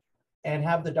office and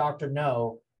have the doctor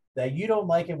know that you don't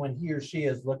like it when he or she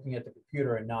is looking at the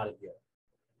computer and not at you.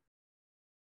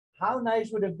 How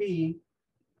nice would it be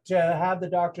to have the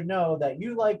doctor know that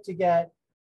you like to get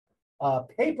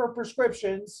paper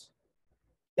prescriptions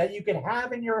that you could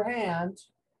have in your hand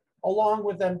along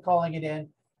with them calling it in,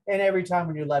 and every time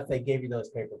when you left, they gave you those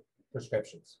paper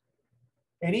prescriptions.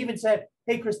 And even said,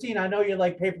 hey, Christine, I know you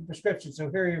like paper prescriptions, so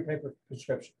here are your paper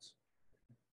prescriptions.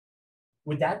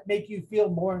 Would that make you feel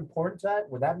more important to that?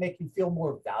 Would that make you feel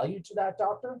more value to that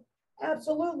doctor?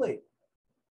 Absolutely.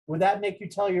 Would that make you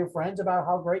tell your friends about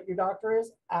how great your doctor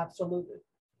is? Absolutely.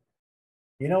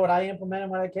 You know what I implemented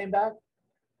when I came back?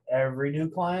 Every new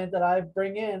client that I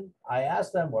bring in, I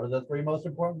ask them, what are the 3 most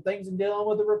important things in dealing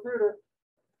with a recruiter?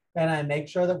 And I make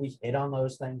sure that we hit on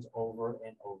those things over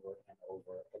and over and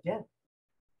over again.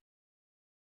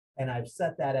 And I've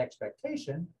set that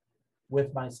expectation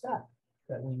with my staff,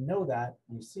 that we know that,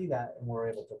 we see that, and we're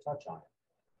able to touch on it.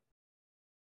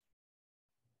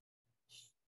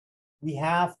 We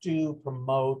have to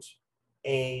promote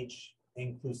age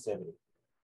inclusivity.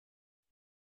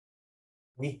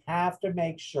 We have to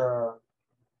make sure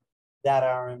that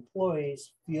our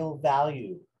employees feel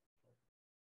valued.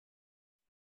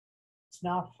 It's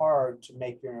not hard to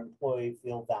make your employee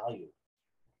feel valued.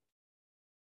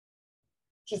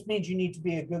 It just means you need to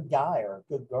be a good guy or a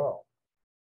good girl.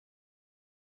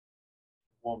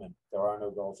 Woman, there are no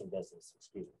girls in business,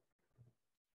 excuse me.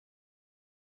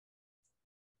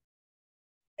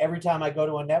 Every time I go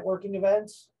to a networking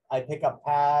event, I pick up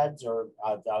pads, or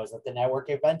I was at the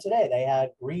networking event today. They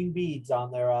had green beads on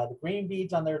their the green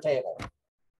beads on their table,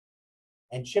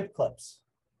 and chip clips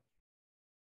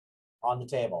on the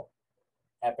table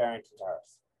at Barrington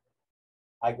Terrace.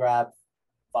 I grabbed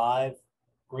 5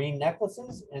 green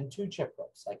necklaces and 2 chip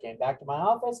clips. I came back to my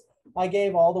office. I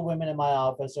gave all the women in my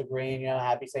office a green,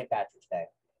 happy St. Patrick's Day,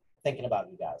 thinking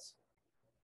about you guys.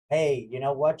 Hey, you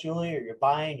know what, Julia? You're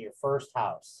buying your first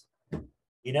house.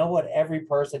 You know what every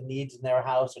person needs in their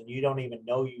house and you don't even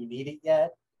know you need it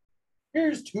yet?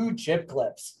 Here's 2 chip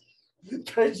clips.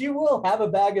 Because you will have a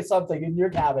bag of something in your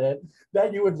cabinet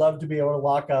that you would love to be able to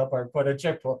lock up or put a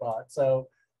chip clip on. So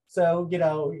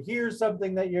here's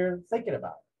something that you're thinking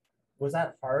about. Was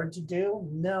that hard to do?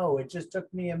 No, it just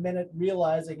took me a minute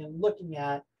realizing and looking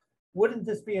at, wouldn't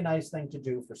this be a nice thing to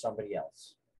do for somebody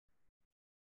else?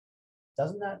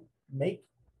 Doesn't that make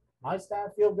my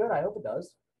staff feel good? I hope it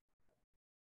does.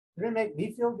 Did it make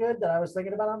me feel good that I was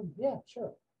thinking about them? Yeah,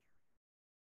 sure.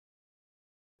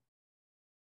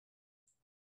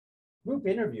 Group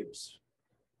interviews.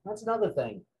 That's another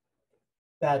thing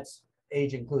that's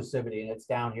age inclusivity, and it's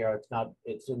down here.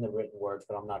 It's in the written words,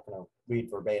 but I'm not going to read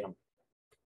verbatim.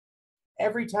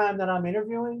 Every time that I'm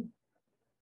interviewing,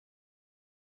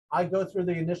 I go through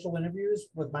the initial interviews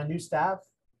with my new staff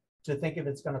to think if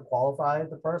it's going to qualify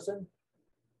the person.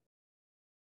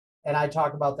 And I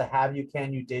talk about the have you,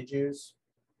 can you, did yous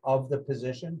of the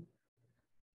position.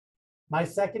 My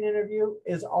second interview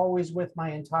is always with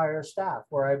my entire staff,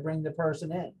 where I bring the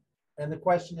person in. And the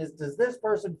question is, does this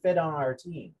person fit on our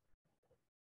team?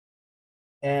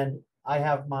 And I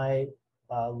have my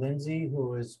Lindsay,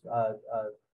 who is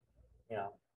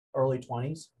early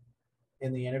 20s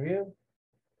in the interview.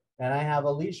 And I have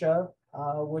Alicia,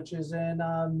 which is in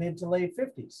mid to late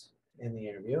 50s in the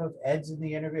interview. If Ed's in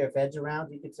the interview, if Ed's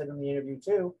around, he can sit in the interview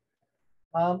too.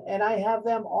 And I have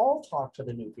them all talk to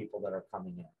the new people that are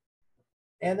coming in.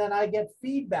 And then I get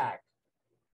feedback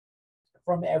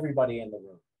from everybody in the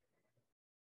room.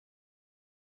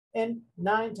 And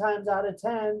 9 times out of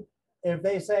 10, if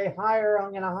they say hire,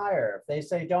 I'm going to hire. If they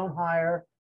say don't hire,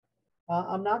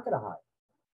 I'm not going to hire.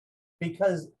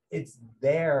 Because it's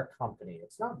their company.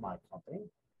 It's not my company.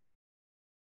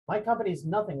 My company is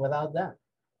nothing without them.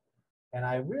 And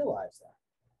I realize that.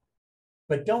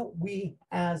 But don't we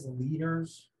as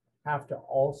leaders have to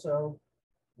also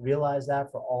realize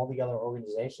that for all the other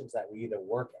organizations that we either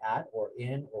work at or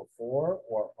in or for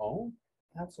or own?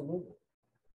 Absolutely.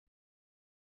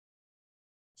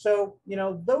 So,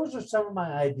 those are some of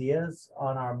my ideas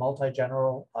on our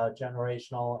multi-generational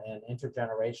and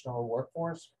intergenerational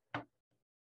workforce.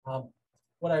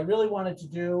 What I really wanted to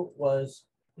do was,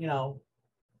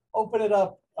 open it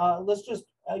up. Let's just,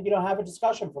 have a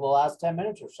discussion for the last 10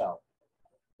 minutes or so.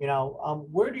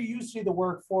 Where do you see the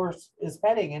workforce is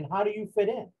heading and how do you fit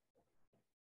in?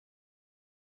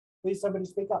 Please, somebody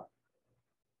speak up.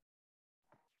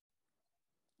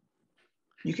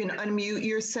 You can unmute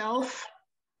yourself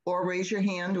or raise your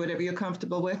hand, whatever you're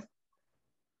comfortable with.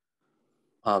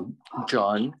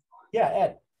 John. Yeah,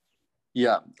 Ed.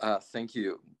 Yeah, thank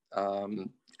you.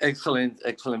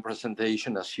 Excellent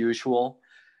presentation as usual.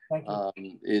 Thank you.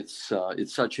 It's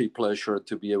such a pleasure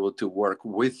to be able to work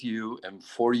with you and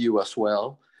for you as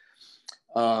well.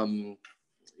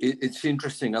 It's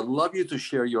interesting. I'd love you to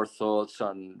share your thoughts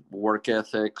on work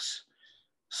ethics,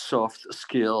 soft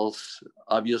skills.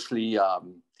 Obviously,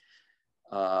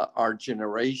 our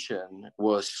generation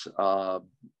was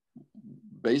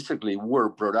basically were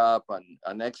brought up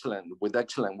with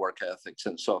excellent work ethics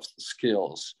and soft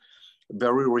skills,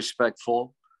 very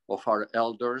respectful of our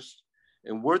elders.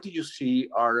 And where do you see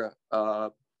our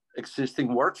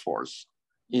existing workforce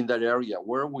in that area?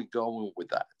 Where are we going with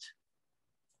that?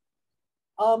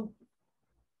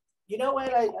 You know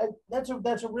what? That's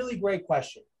a really great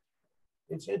question.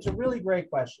 It's a really great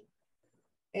question.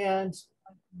 And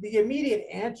the immediate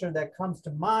answer that comes to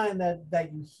mind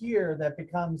that you hear that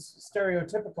becomes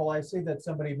stereotypical, I see that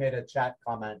somebody made a chat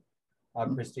comment,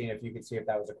 Christine, if you could see if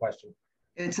that was a question.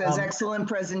 It says excellent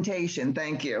presentation.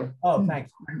 Thank you. Oh,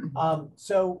 thanks.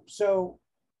 So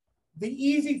the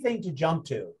easy thing to jump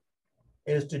to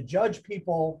is to judge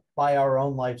people by our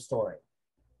own life story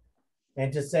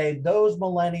and to say those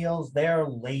millennials, they're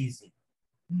lazy.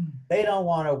 They don't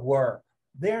want to work.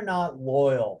 They're not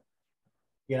loyal.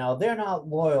 You know, they're not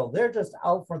loyal. They're just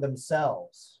out for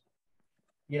themselves.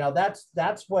 You know,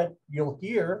 that's what you'll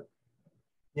hear.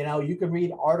 You know, you can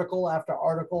read article after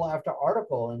article after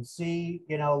article and see,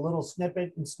 you know, a little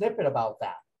snippet about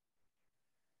that.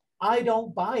 I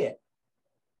don't buy it.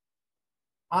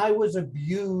 I was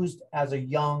abused as a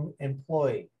young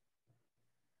employee.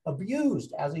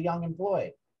 Abused as a young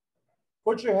employee.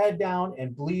 Put your head down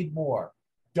and bleed more.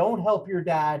 Don't help your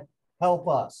dad, help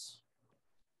us.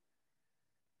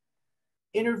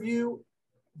 Interview,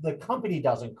 the company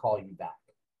doesn't call you back.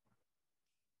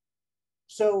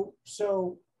 So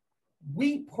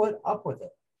we put up with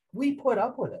it. We put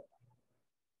up with it.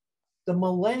 The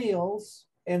millennials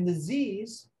and the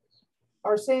Zs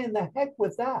are saying the heck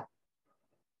with that.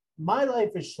 My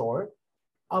life is short.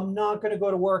 I'm not going to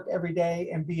go to work every day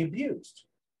and be abused.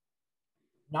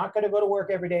 Not going to go to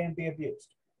work every day and be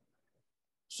abused.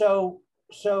 So,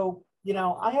 you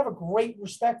know, I have a great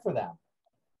respect for them.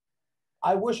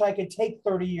 I wish I could take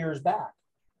 30 years back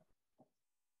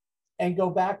and go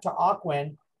back to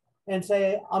Aquin and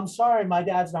say, I'm sorry, my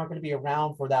dad's not going to be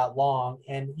around for that long,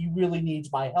 and he really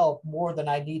needs my help more than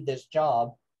I need this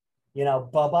job. You know,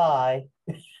 bye-bye,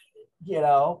 you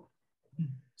know.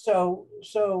 So,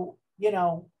 you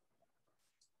know,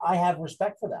 I have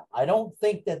respect for them. I don't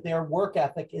think that their work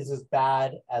ethic is as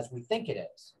bad as we think it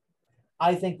is.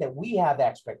 I think that we have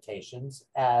expectations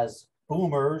as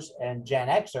boomers and Gen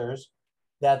Xers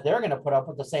that they're going to put up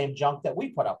with the same junk that we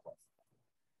put up with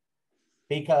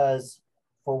because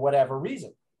for whatever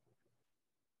reason.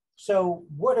 So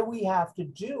what do we have to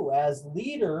do as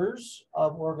leaders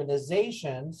of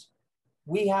organizations?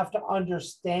 We have to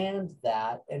understand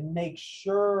that and make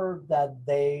sure that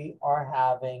they are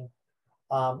having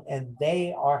what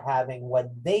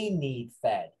they need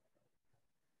fed.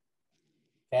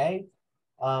 Okay.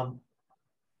 Optimum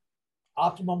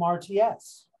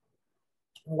RTS.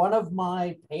 One of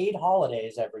my paid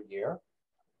holidays every year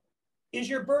is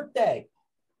your birthday.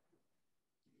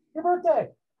 Your birthday.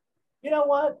 You know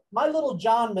what? My little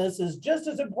Johnmas is just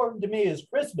as important to me as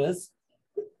Christmas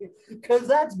because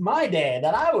that's my day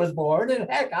that I was born. And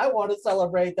heck, I want to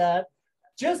celebrate that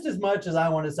just as much as I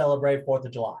want to celebrate 4th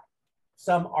of July,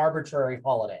 some arbitrary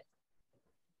holiday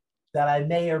that I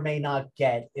may or may not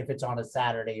get if it's on a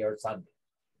Saturday or Sunday.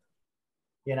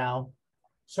 You know?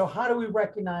 So how do we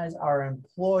recognize our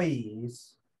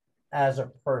employees as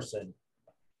a person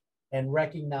and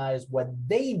recognize what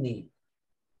they need?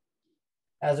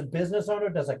 As a business owner,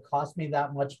 does it cost me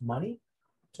that much money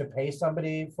to pay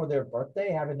somebody for their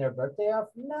birthday, having their birthday off?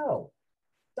 No,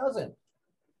 it doesn't.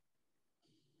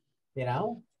 You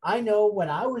know, I know when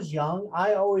I was young,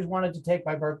 I always wanted to take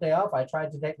my birthday off. I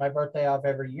tried to take my birthday off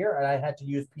every year and I had to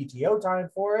use PTO time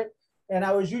for it. And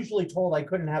I was usually told I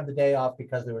couldn't have the day off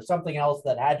because there was something else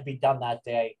that had to be done that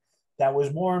day that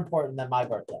was more important than my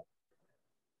birthday.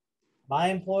 My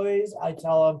employees, I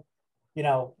tell them, you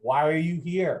know, why are you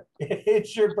here?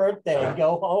 It's your birthday.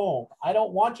 Go home. I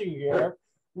don't want you here.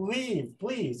 Leave,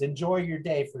 please. Enjoy your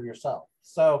day for yourself.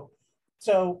 So,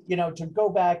 you know, to go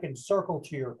back and circle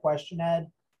to your question, Ed,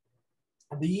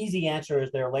 the easy answer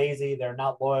is they're lazy. They're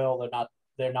not loyal.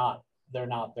 They're not.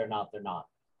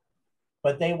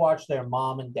 But they watch their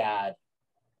mom and dad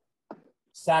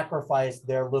sacrifice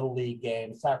their little league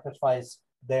games, sacrifice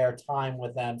their time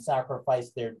with them, sacrifice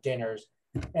their dinners.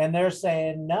 And they're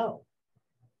saying, no,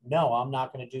 I'm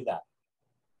not going to do that.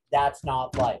 That's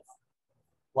not life.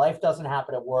 Life doesn't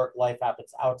happen at work. Life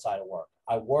happens outside of work.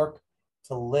 I work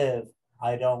to live.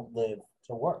 I don't live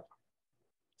to work.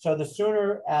 So the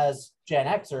sooner as Gen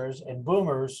Xers and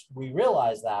boomers, we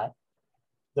realize that,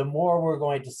 the more we're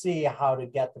going to see how to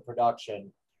get the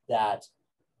production that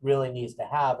really needs to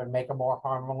have and make a more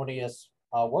harmonious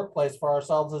workplace for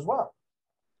ourselves as well.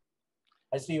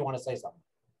 I see you want to say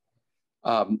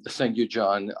something. Thank you,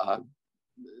 John.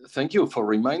 Thank you for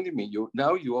reminding me.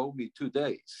 Now you owe me 2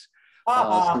 days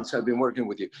since I've been working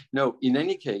with you. No, in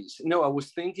any case, no, I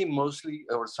was thinking mostly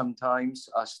or sometimes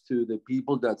as to the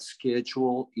people that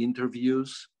schedule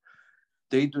interviews.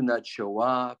 They do not show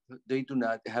up. They do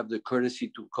not have the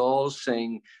courtesy to call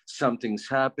saying something's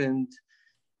happened.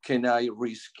 Can I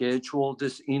reschedule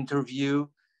this interview?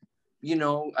 You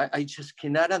know, I just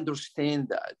cannot understand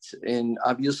that. And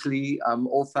obviously, I'm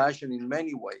old-fashioned in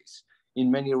many ways,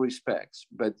 in many respects.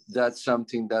 But that's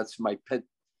something that's my pet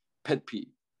peeve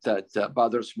that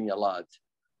bothers me a lot.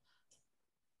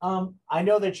 I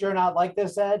know that you're not like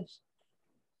this, Ed.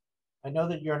 I know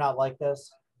that you're not like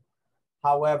this.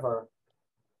 However,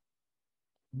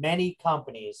 many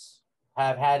companies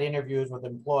have had interviews with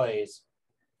employees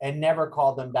and never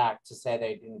called them back to say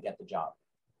they didn't get the job.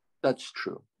 That's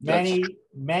true.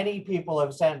 Many people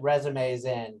have sent resumes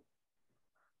in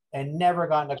and never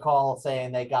gotten a call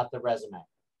saying they got the resume.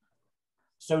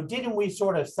 So didn't we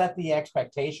sort of set the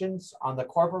expectations on the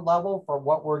corporate level for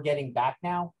what we're getting back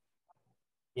now?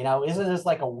 You know, isn't this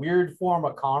like a weird form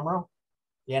of karma?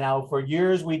 You know, for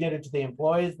years we did it to the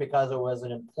employees because it was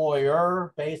an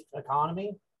employer-based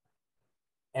economy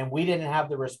and we didn't have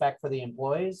the respect for the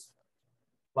employees.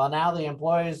 Well, now the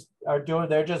employees are doing,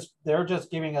 they're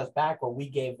just giving us back what we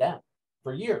gave them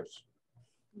for years.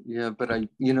 Yeah, but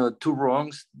two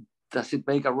wrongs doesn't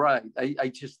make a right. I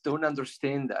just don't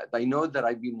understand that. I know that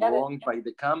I've been wronged by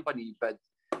the company, but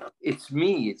it's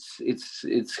me.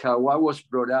 It's how I was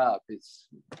brought up.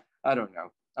 I don't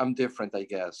know. I'm different, I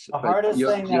guess.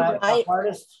 The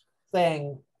hardest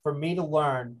thing for me to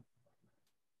learn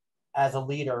as a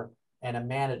leader and a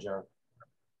manager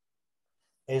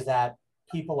is that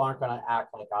people aren't going to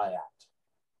act like I act.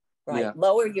 Right. Yeah.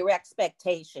 Lower your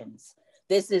expectations.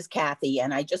 This is Kathy,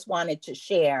 and I just wanted to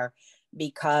share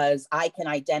because I can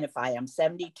identify. I'm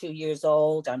 72 years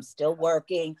old. I'm still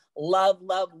working. Love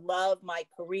my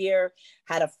career.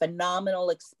 Had a phenomenal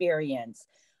experience.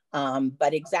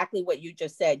 But exactly what you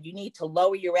just said, you need to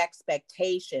lower your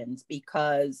expectations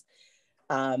because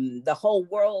the whole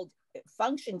world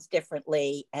functions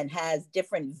differently and has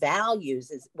different values,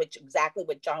 which exactly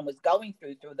what John was going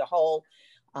through the whole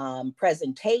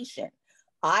presentation.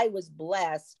 I was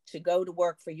blessed to go to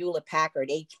work for Hewlett Packard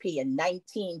HP in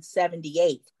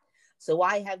 1978. So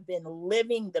I have been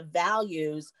living the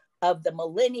values of the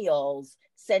millennials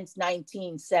since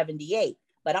 1978,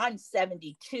 but I'm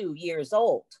 72 years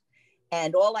old.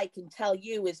 And all I can tell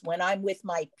you is when I'm with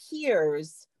my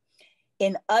peers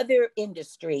in other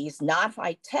industries, not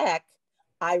high tech,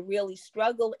 I really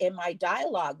struggle in my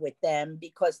dialogue with them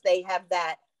because they have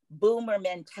that boomer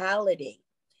mentality.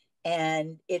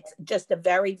 And it's just a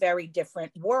very, very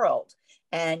different world.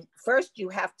 And first you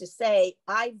have to say,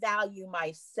 I value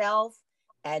myself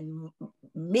and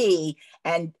me.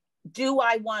 And do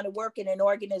I want to work in an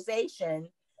organization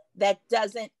that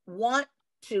doesn't want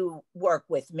to work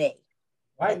with me?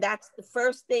 Right. And that's the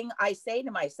first thing I say to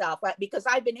myself, because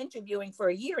I've been interviewing for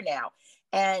a year now.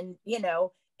 And,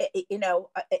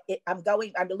 I'm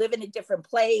living in a different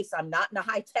place. I'm not in a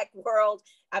high tech world.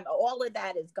 All of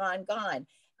that is gone.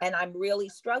 And I'm really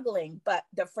struggling. But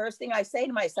the first thing I say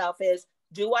to myself is,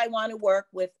 do I want to work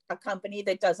with a company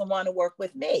that doesn't want to work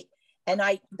with me? And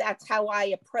that's how I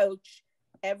approach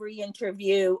every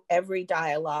interview, every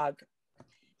dialogue,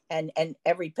 and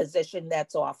every position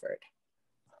that's offered.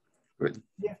 Good.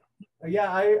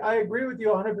 Yeah, I agree with you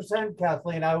 100%,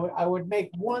 Kathleen. I would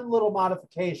make one little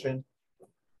modification.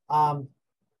 I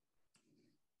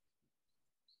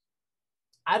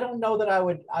don't know that I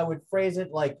would phrase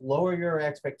it like lower your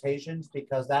expectations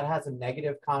because that has a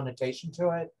negative connotation to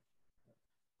it.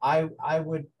 I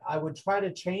would try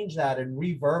to change that and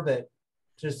reverb it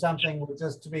to something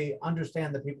just to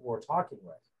understand the people we're talking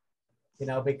with.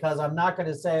 Because I'm not going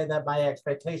to say that my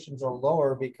expectations are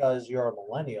lower because you're a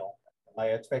millennial.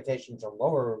 My expectations are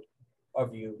lower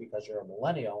of you because you're a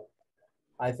millennial.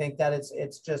 I think that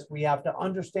it's just we have to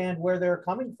understand where they're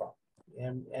coming from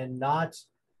and not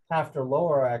have to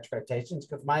lower our expectations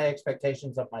because my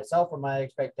expectations of myself are my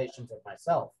expectations of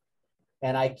myself.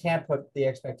 And I can't put the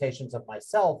expectations of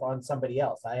myself on somebody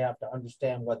else. I have to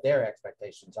understand what their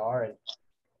expectations are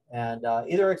and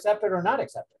either accept it or not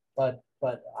accept it. But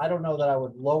I don't know that I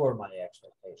would lower my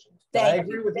expectations. But I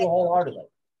agree with you wholeheartedly.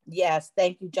 Yes,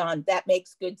 thank you, John. That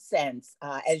makes good sense.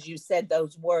 As you said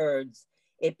those words,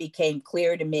 it became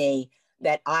clear to me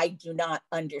that I do not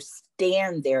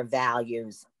understand their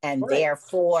values, and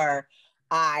therefore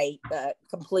I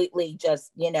completely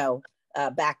just,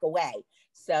 back away.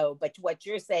 So, but what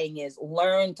you're saying is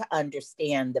learn to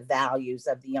understand the values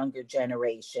of the younger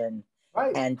generation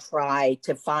and try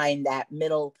to find that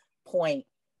middle point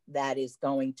that is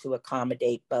going to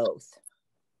accommodate both.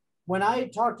 When I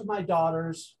talk to my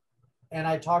daughters and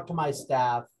I talk to my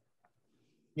staff,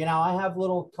 I have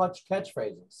little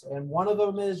catchphrases. And one of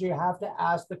them is you have to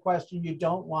ask the question you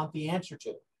don't want the answer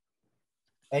to.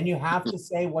 And you have to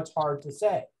say what's hard to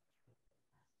say.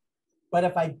 But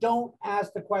if I don't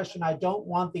ask the question I don't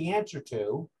want the answer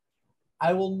to,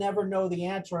 I will never know the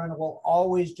answer, and it will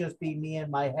always just be me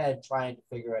in my head trying to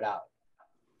figure it out.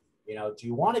 Do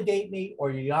you want to date me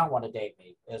or do you not want to date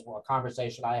me is a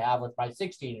conversation I have with my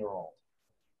 16-year-old.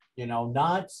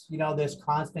 Not, this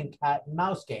constant cat and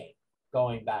mouse game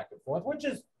going back and forth, which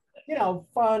is,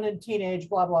 fun and teenage,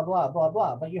 blah, blah, blah, blah,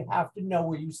 blah. But you have to know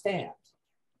where you stand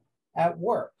at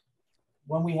work.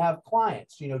 When we have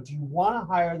clients, do you want to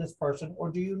hire this person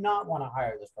or do you not want to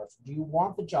hire this person? Do you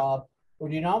want the job or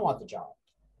do you not want the job?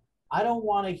 I don't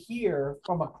want to hear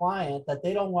from a client that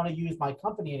they don't want to use my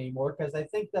company anymore because they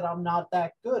think that I'm not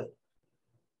that good.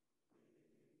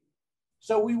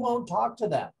 So we won't talk to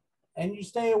them, and you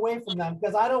stay away from them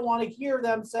because I don't want to hear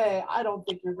them say, I don't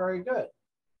think you're very good.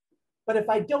 But if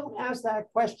I don't ask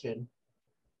that question,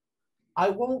 I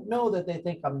won't know that they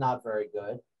think I'm not very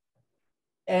good.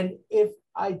 And if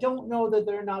I don't know that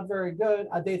they're not very good,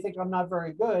 they think I'm not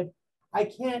very good, I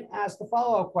can't ask the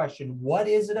follow-up question. What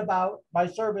is it about my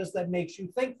service that makes you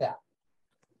think that?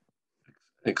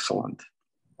 Excellent.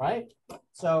 Right?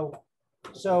 So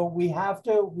we have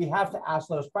to ask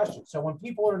those questions. So when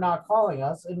people are not calling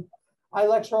us, and I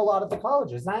lecture a lot at the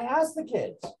colleges, and I ask the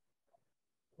kids,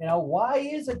 why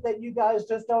is it that you guys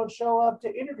just don't show up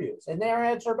to interviews? And their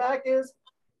answer back is,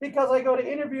 because I go to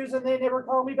interviews and they never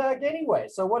call me back anyway.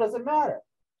 So what does it matter?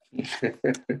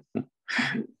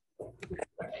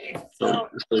 So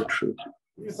true.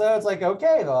 So it's like,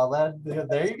 okay, well,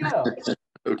 there you go.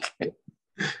 Okay.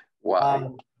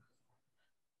 Wow.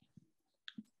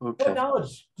 Okay. What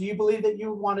knowledge do you believe that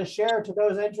you want to share to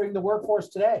those entering the workforce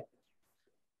today?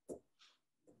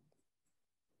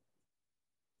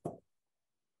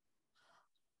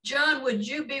 John, would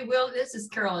you be willing, this is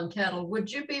Carolyn Kettle, would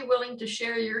you be willing to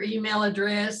share your email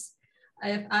address?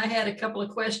 I had a couple of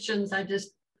questions I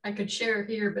could share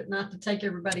here, but not to take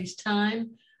everybody's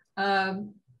time.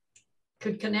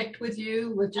 Could connect with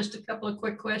you with just a couple of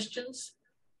quick questions.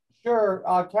 Sure.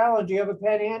 Carolyn, do you have a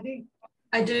pen handy?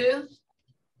 I do.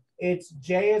 It's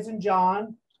J as in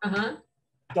John.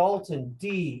 Dalton,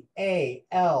 D-A-L-T-O-N.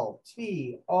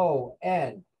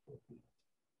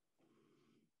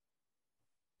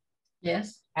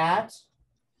 Yes. At.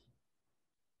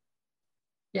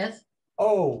 Yes.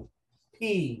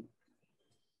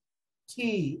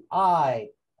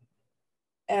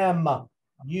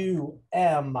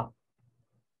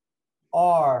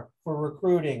 O-P-T-I-M-U-M-R for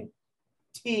recruiting,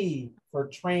 T for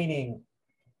training,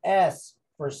 S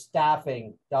for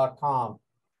staffing.com.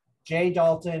 J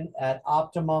Dalton at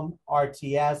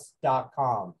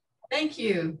optimumrts.com. Thank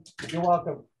you. You're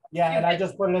welcome. Yeah, and I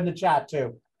just put it in the chat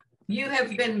too. You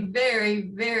have been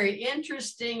very, very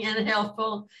interesting and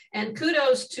helpful. And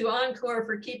kudos to Encore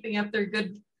for keeping up their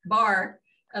good bar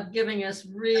of giving us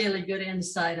really good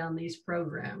insight on these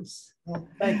programs. Well,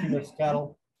 thank you, Ms.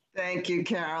 Kettle. Thank you,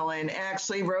 Carolyn.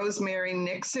 Actually, Rosemary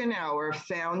Nixon, our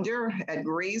founder, had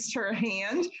raised her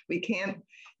hand. We can't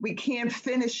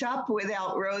finish up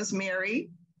without Rosemary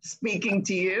speaking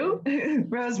to you.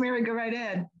 Rosemary, go right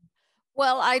ahead.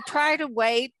 Well, I try to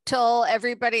wait till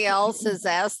everybody else has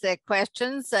asked their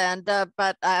questions,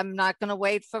 but I'm not going to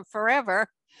wait for forever.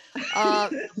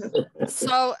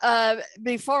 So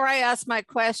before I ask my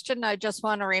question, I just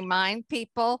want to remind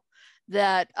people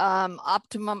that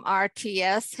Optimum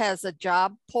RTS has a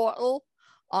job portal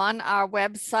on our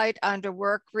website under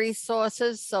work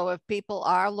resources. So if people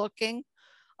are looking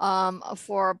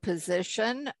for a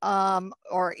position,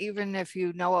 or even if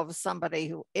you know of somebody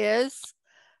who is,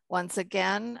 once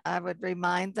again, I would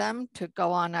remind them to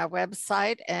go on our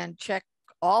website and check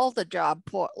all the job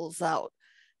portals out.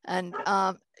 And,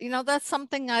 that's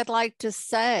something I'd like to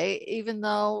say, even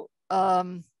though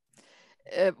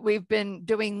we've been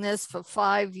doing this for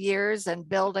 5 years and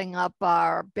building up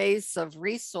our base of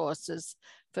resources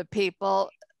for people.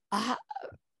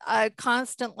 I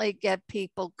constantly get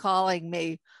people calling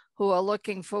me who are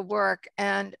looking for work,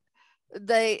 and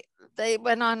they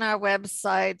went on our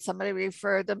website, somebody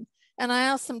referred them, and I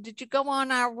asked them, did you go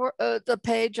on our the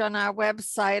page on our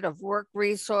website of work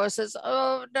resources?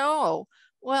 Oh, no.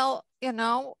 Well, you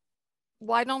know,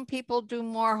 why don't people do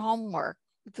more homework?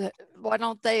 Why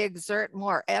don't they exert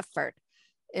more effort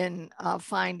in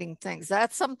finding things?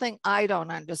 That's something I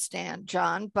don't understand,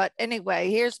 John. But anyway,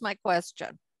 here's my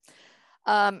question.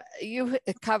 You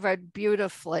covered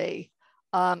beautifully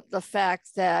the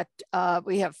fact that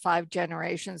we have 5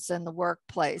 generations in the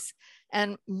workplace.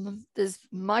 And there's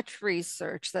much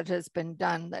research that has been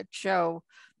done that show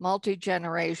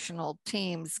multi-generational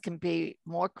teams can be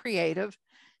more creative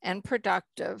and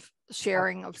productive,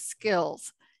 sharing of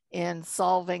skills in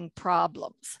solving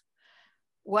problems.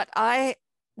 Why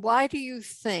do you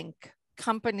think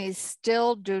companies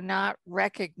still do not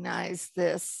recognize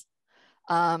this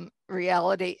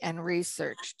reality and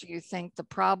research? Do you think the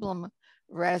problem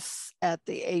rests at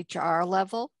the HR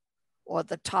level, or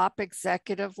the top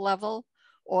executive level,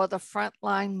 or the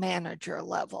frontline manager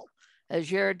level?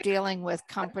 As you're dealing with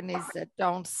companies that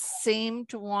don't seem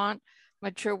to want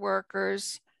mature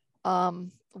workers,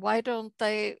 why don't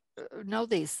they know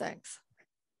these things?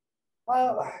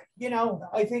 You know,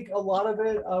 I think a lot of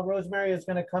it, Rosemary, is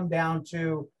going to come down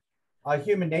to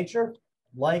human nature,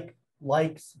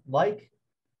 likes,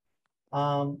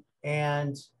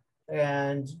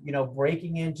 and you know,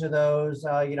 breaking into those,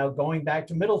 you know, going back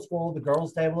to middle school, the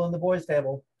girls' table and the boys'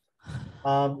 table.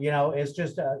 You know, it's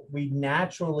just we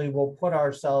naturally will put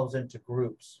ourselves into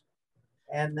groups.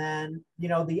 And then, you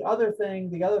know, the other thing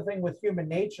with human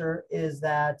nature is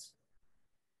that,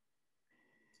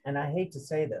 and I hate to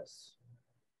say this,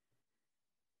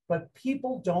 but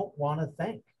people don't want to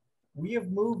think. We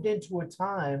have moved into a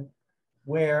time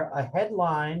where a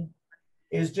headline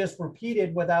is just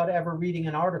repeated without ever reading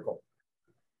an article.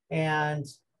 And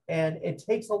it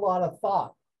takes a lot of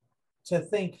thought to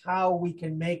think how we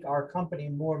can make our company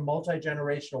more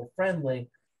multi-generational friendly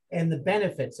and the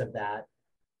benefits of that,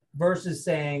 versus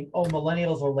saying, oh,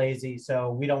 millennials are lazy, so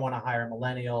we don't want to hire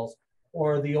millennials,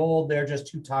 or the old, they're just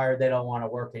too tired, they don't want to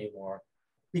work anymore.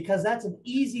 Because that's an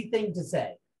easy thing to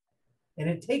say. And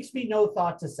it takes me no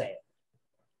thought to say it.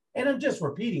 And I'm just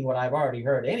repeating what I've already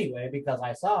heard anyway, because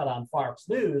I saw it on Fox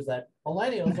News that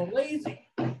millennials are lazy.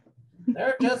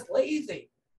 They're just lazy.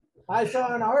 I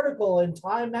saw an article in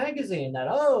Time magazine that,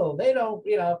 oh, they don't,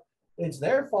 you know, it's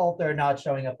their fault they're not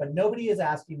showing up, but nobody is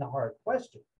asking the hard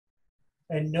question.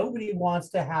 And nobody wants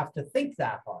to have to think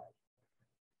that hard.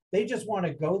 They just want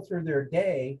to go through their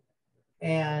day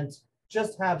and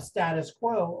just have status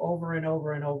quo over and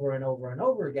over and over and over and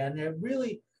over again.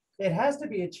 It has to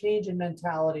be a change in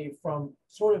mentality from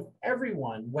sort of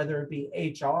everyone, whether it be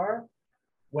HR,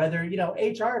 whether, you know,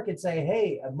 HR could say,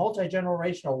 hey, a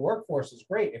multi-generational workforce is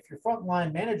great. If your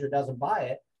frontline manager doesn't buy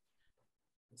it,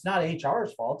 it's not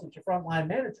HR's fault, it's your frontline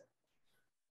manager.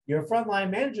 Your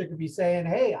frontline manager could be saying,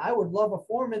 hey, I would love a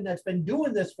foreman that's been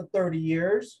doing this for 30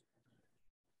 years.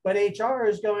 But HR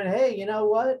is going, hey, you know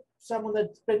what? Someone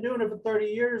that's been doing it for 30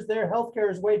 years, their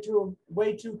healthcare is way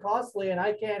too costly, and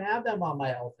I can't have them on my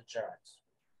health insurance.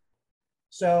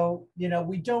 So, you know,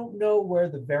 we don't know where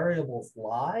the variables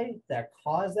lie that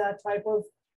cause that type of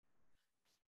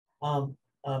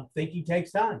thinking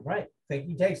takes time, right?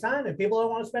 Thinking takes time, and people don't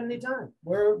want to spend any time.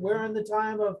 We're in the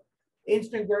time of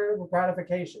instant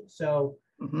gratification. So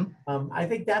I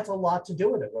think that's a lot to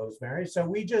do with it, Rosemary. So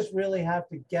we just really have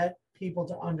to get people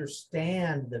to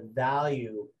understand the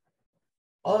value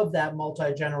of that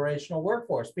multi-generational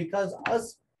workforce, because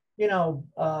us, you know,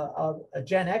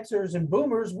 Gen Xers and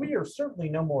boomers, we are certainly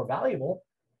no more valuable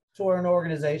to an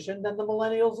organization than the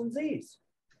millennials and Zs.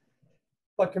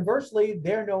 But conversely,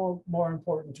 they're no more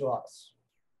important to us.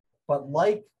 But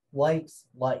likes.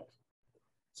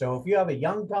 So if you have a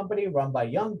young company run by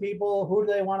young people, who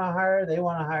do they want to hire? They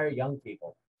want to hire young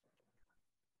people.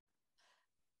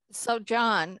 So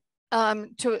John,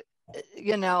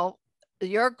 you know,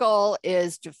 your goal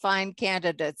is to find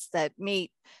candidates that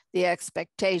meet the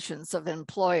expectations of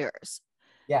employers.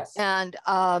 Yes. And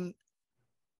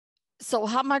so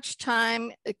how much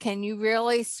time can you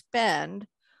really spend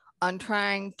on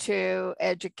trying to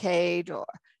educate or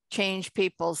change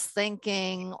people's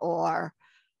thinking, or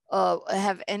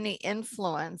have any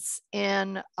influence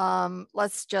in,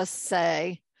 let's just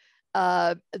say,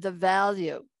 the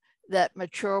value that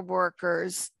mature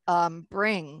workers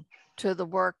bring to the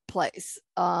workplace?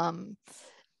 And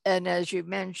as you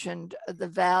mentioned, the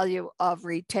value of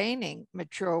retaining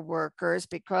mature workers,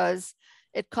 because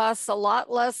it costs a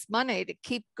lot less money to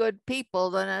keep good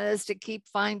people than it is to keep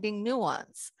finding new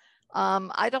ones.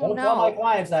 I don't know. Tell my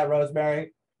clients that,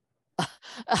 Rosemary.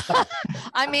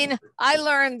 I mean, I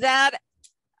learned that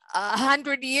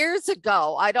 100 years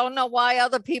ago. I don't know why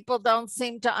other people don't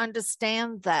seem to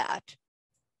understand that.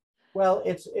 Well,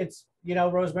 it's you know,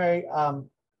 Rosemary,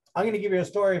 I'm going to give you a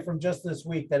story from just this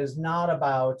week that is not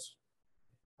about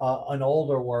an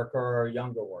older worker or a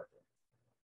younger worker.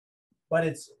 But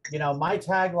it's, you know, my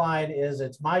tagline is,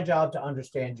 it's my job to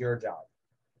understand your job.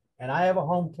 And I have a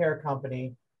home care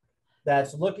company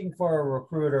that's looking for a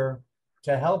recruiter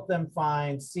to help them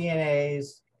find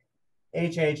CNAs,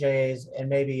 HHAs, and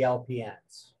maybe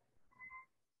LPNs.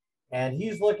 And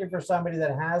he's looking for somebody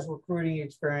that has recruiting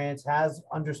experience, has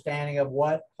understanding of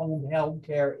what home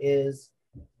care is,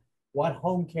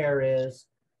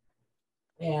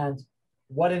 and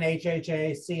what an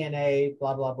HHA, CNA,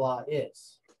 blah, blah, blah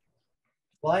is.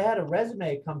 Well, I had a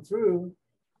resume come through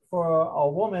for a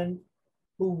woman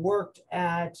who worked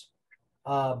at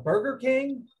Burger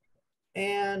King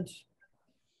and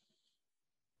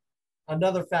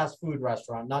another fast food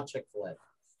restaurant, not Chick-fil-A.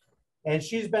 And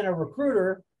she's been a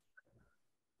recruiter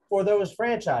for those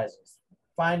franchises,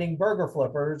 finding burger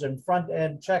flippers and front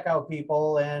end checkout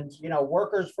people and, you know,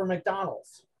 workers for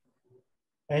McDonald's.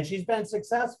 And she's been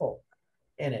successful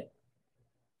in it.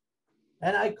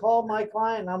 And I called my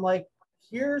client and I'm like,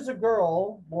 here's a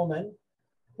woman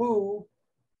who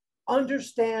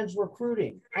understands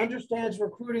recruiting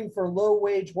for low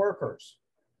wage workers,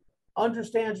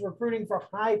 understands recruiting for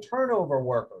high turnover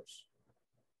workers,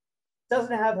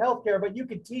 doesn't have healthcare, but you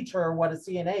can teach her what a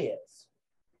CNA is.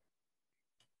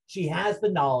 She has the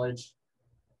knowledge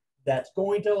that's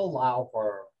going to allow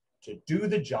her to do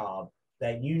the job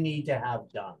that you need to have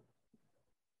done.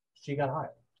 She got hired,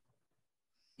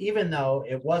 even though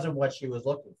it wasn't what she was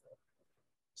looking for.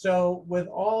 So with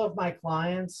all of my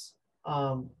clients,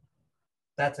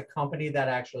 that's a company that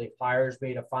actually hires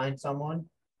me to find someone.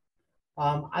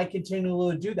 I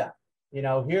continually do that. You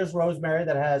know, here's Rosemary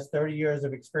that has 30 years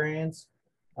of experience.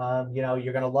 You know,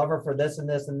 you're going to love her for this and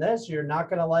this and this. You're not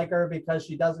going to like her because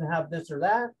she doesn't have this or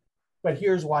that, but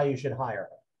here's why you should hire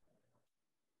her.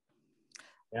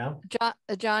 Yeah.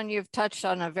 John, you've touched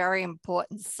on a very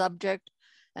important subject,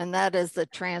 and that is the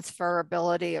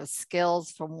transferability of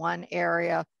skills from one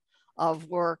area of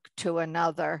work to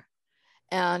another.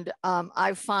 And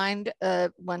I find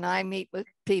when I meet with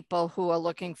people who are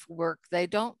looking for work, they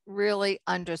don't really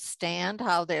understand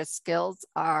how their skills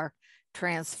are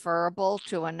transferable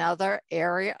to another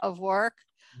area of work.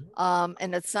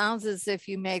 And it sounds as if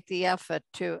you make the effort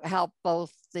to help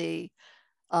both the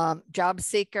job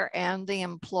seeker and the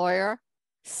employer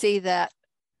see that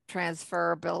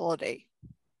transferability.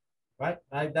 Right.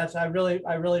 I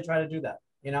really try to do that,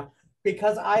 you know,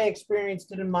 because I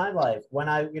experienced it in my life when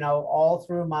I, you know, all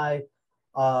through my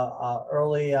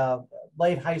early,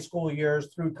 late high school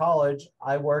years through college,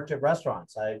 I worked at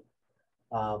restaurants.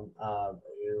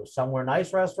 Some were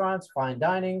nice restaurants, fine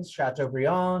dinings,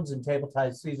 Chateaubriands and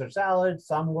table-type Caesar salads.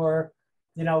 Some were,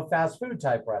 you know, fast food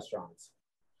type restaurants.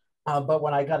 But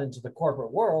when I got into the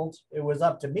corporate world, it was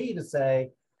up to me to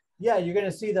say, yeah, you're going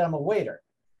to see that I'm a waiter.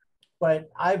 But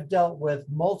I've dealt with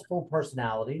multiple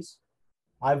personalities.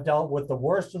 I've dealt with the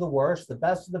worst of the worst, the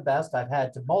best of the best. I've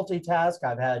had to multitask.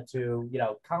 I've had to, you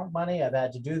know, count money. I've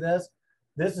had to do this.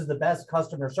 This is the best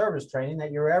customer service training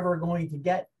that you're ever going to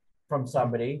get from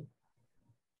somebody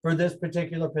for this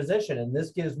particular position. And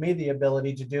this gives me the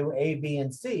ability to do A, B,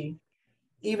 and C,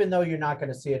 even though you're not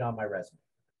going to see it on my resume.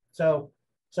 So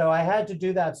I had to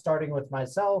do that starting with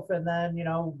myself, and then, you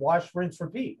know, wash, rinse,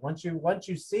 repeat. Once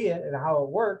you see it and how it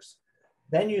works,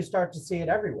 then you start to see it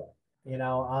everywhere. You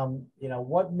know,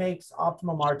 what makes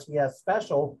Optimum RTS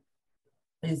special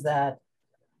is that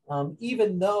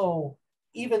even though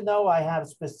I have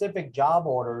specific job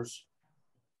orders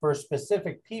for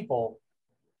specific people,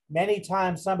 many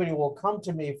times somebody will come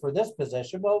to me for this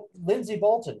position. Well, Lindsay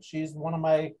Bolton, she's one of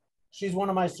my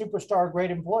superstar great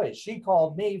employees. She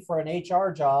called me for an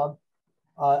HR job,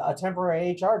 a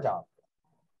temporary HR job.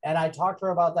 And I talked to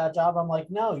her about that job. I'm like,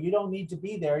 no, you don't need to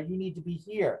be there. You need to be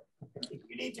here.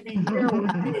 You need to be here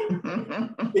with me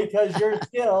because your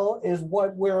skill is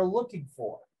what we're looking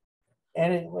for.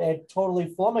 And it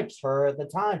totally flummoxed her at the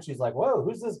time. She's like, whoa,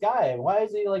 who's this guy? Why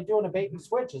is he like doing a bait and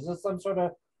switch? Is this some sort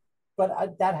of,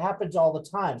 but that happens all the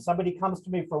time. Somebody comes to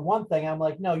me for one thing. I'm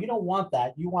like, no, you don't want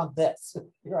that. You want this,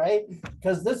 right?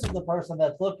 Because this is the person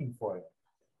that's looking for you.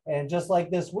 And just like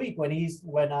this week,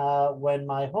 when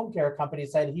my home care company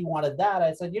said he wanted that,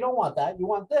 I said, you don't want that. You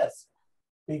want this.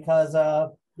 Because,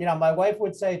 you know, my wife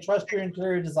would say, trust your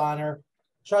interior designer,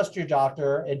 trust your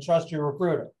doctor, and trust your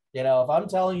recruiter. You know, if I'm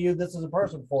telling you this is a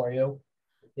person for you,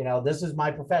 you know, this is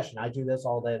my profession. I do this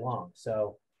all day long.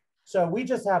 So we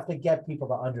just have to get people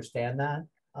to understand that.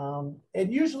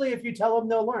 And usually if you tell them,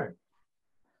 they'll learn.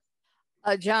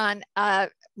 John,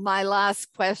 my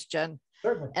last question.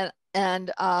 Certainly.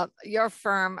 And your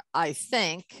firm, I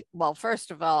think, well,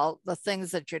 first of all, the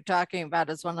things that you're talking about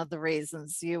is one of the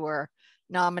reasons you were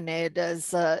nominated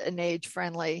as an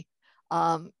age-friendly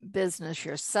business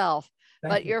yourself.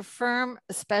 But your firm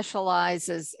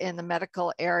specializes in the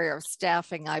medical area of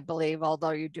staffing, I believe,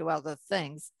 although you do other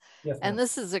things. Yes, and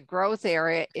this is a growth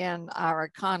area in our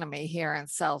economy here in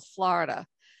South Florida.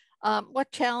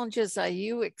 What challenges are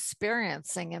you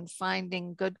experiencing in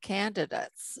finding good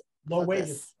candidates? Low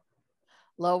wages.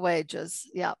 Low wages,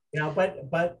 yeah. You know,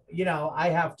 but you know, I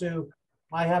have to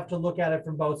look at it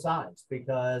from both sides,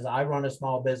 because I run a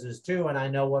small business too, and I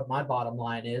know what my bottom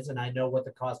line is, and I know what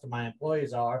the cost of my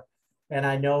employees are, and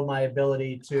I know my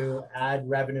ability to add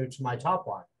revenue to my top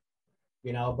line.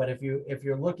 You know, but if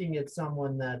you're looking at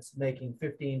someone that's making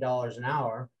 $15 an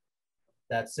hour,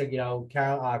 that's, you know,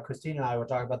 Christine and I were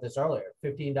talking about this earlier.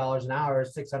 $15 an hour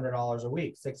is $600 a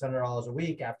week. $600 a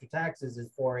week after taxes is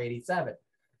 $487.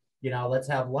 You know, let's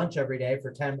have lunch every day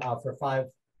for $10.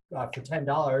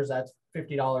 That's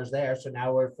 $50 there. So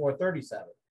now we're at $437.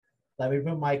 Let me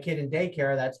put my kid in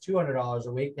daycare. That's $200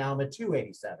 a week. Now I'm at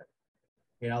 $287.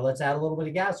 You know, let's add a little bit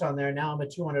of gas on there. Now I'm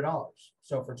at $200.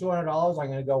 So for $200, I'm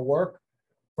going to go work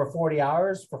for 40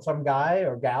 hours for some guy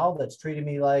or gal that's treating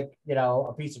me like, you know,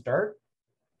 a piece of dirt,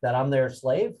 that I'm their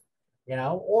slave, you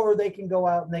know, or they can go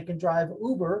out and they can drive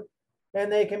Uber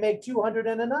and they can make $200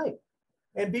 in a night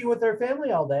and be with their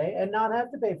family all day and not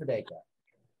have to pay for daycare.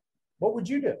 What would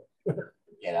you do?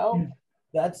 You know,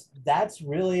 that's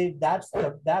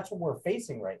what we're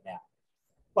facing right now.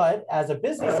 But as a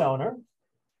business owner,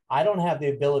 I don't have the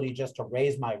ability just to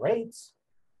raise my rates.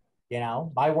 You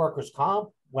know, my workers' comp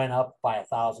went up by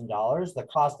 $1,000. The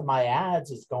cost of my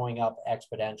ads is going up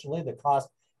exponentially. The cost,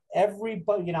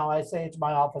 everybody, you know, I say it to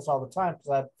my office all the time because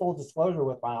I have full disclosure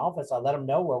with my office. I let them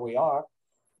know where we are.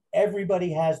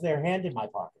 Everybody has their hand in my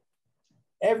pocket.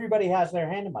 Everybody has their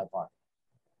hand in my pocket.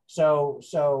 So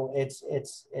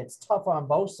it's tough on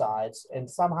both sides, and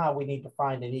somehow we need to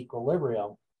find an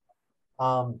equilibrium.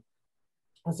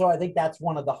 And so I think that's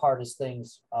one of the hardest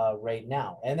things right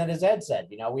now. And then, as Ed said,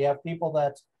 you know, we have people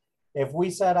that if we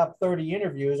set up 30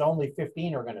 interviews, only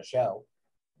 15 are going to show.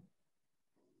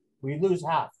 We lose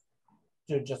half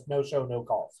to just no show, no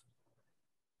calls.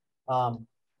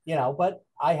 You know, but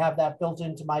I have that built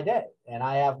into my day, and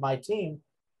I have my team.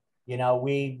 You know,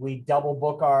 we double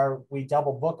book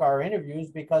our interviews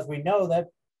because we know that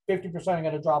 50% are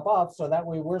going to drop off, so that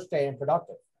way we're staying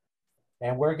productive,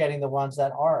 and we're getting the ones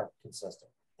that are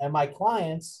consistent. And my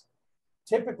clients,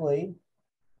 typically,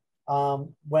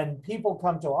 when people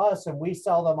come to us and we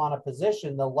sell them on a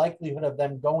position, the likelihood of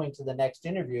them going to the next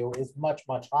interview is much,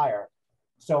 much higher.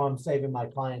 So I'm saving my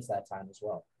clients that time as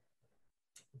well.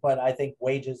 But I think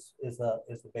wages is the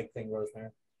big thing,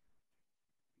 Rosemary.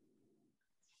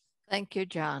 Thank you,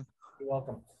 John. You're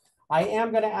welcome. I am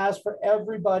going to ask for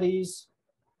everybody's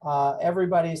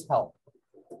help.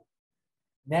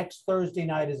 Next Thursday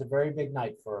night is a very big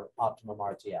night for Optimum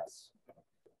RTS.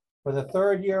 For the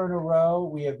third year in a row,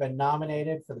 we have been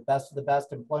nominated for the Best of the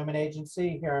Best Employment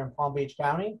Agency here in Palm Beach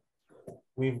County.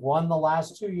 We've won the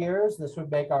last 2 years. This would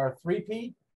make our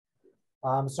three-peat.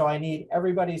 So I need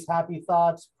everybody's happy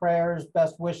thoughts, prayers,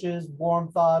 best wishes, warm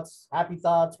thoughts, happy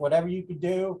thoughts, whatever you could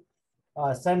do.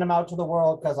 Send them out to the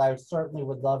world, because I certainly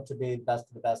would love to be best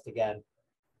of the best again.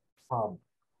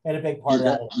 And a big part of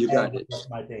that is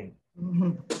my team.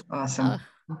 Awesome.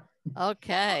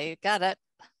 Okay, got it.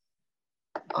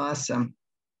 Awesome.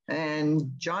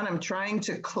 And John, I'm trying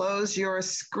to close your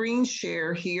screen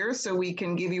share here so we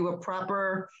can give you a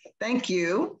proper thank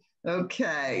you.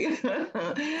 Okay.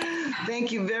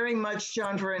 Thank you very much,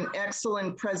 John, for an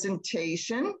excellent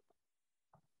presentation.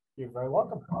 You're very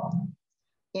welcome.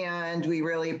 And we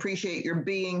really appreciate your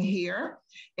being here.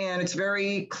 And it's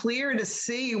very clear to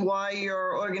see why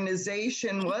your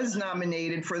organization was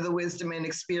nominated for the Wisdom and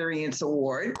Experience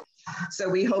Award. So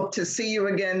we hope to see you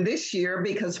again this year,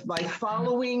 because by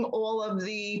following all of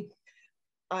the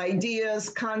ideas,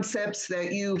 concepts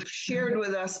that you've shared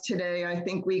with us today, I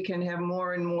think we can have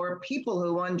more and more people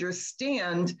who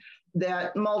understand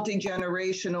that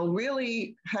multi-generational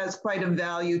really has quite a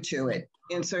value to it.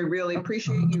 And so I really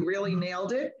appreciate you really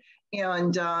nailed it.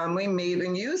 And we may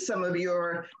even use some of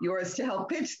yours to help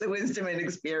pitch the Wisdom and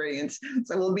Experience.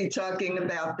 So we'll be talking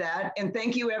about that. And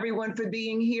thank you everyone for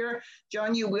being here.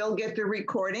 John, you will get the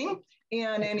recording,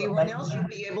 and anyone else, you'll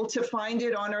be able to find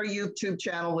it on our YouTube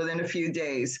channel within a few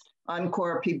days,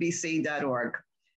 EncorePBC.org.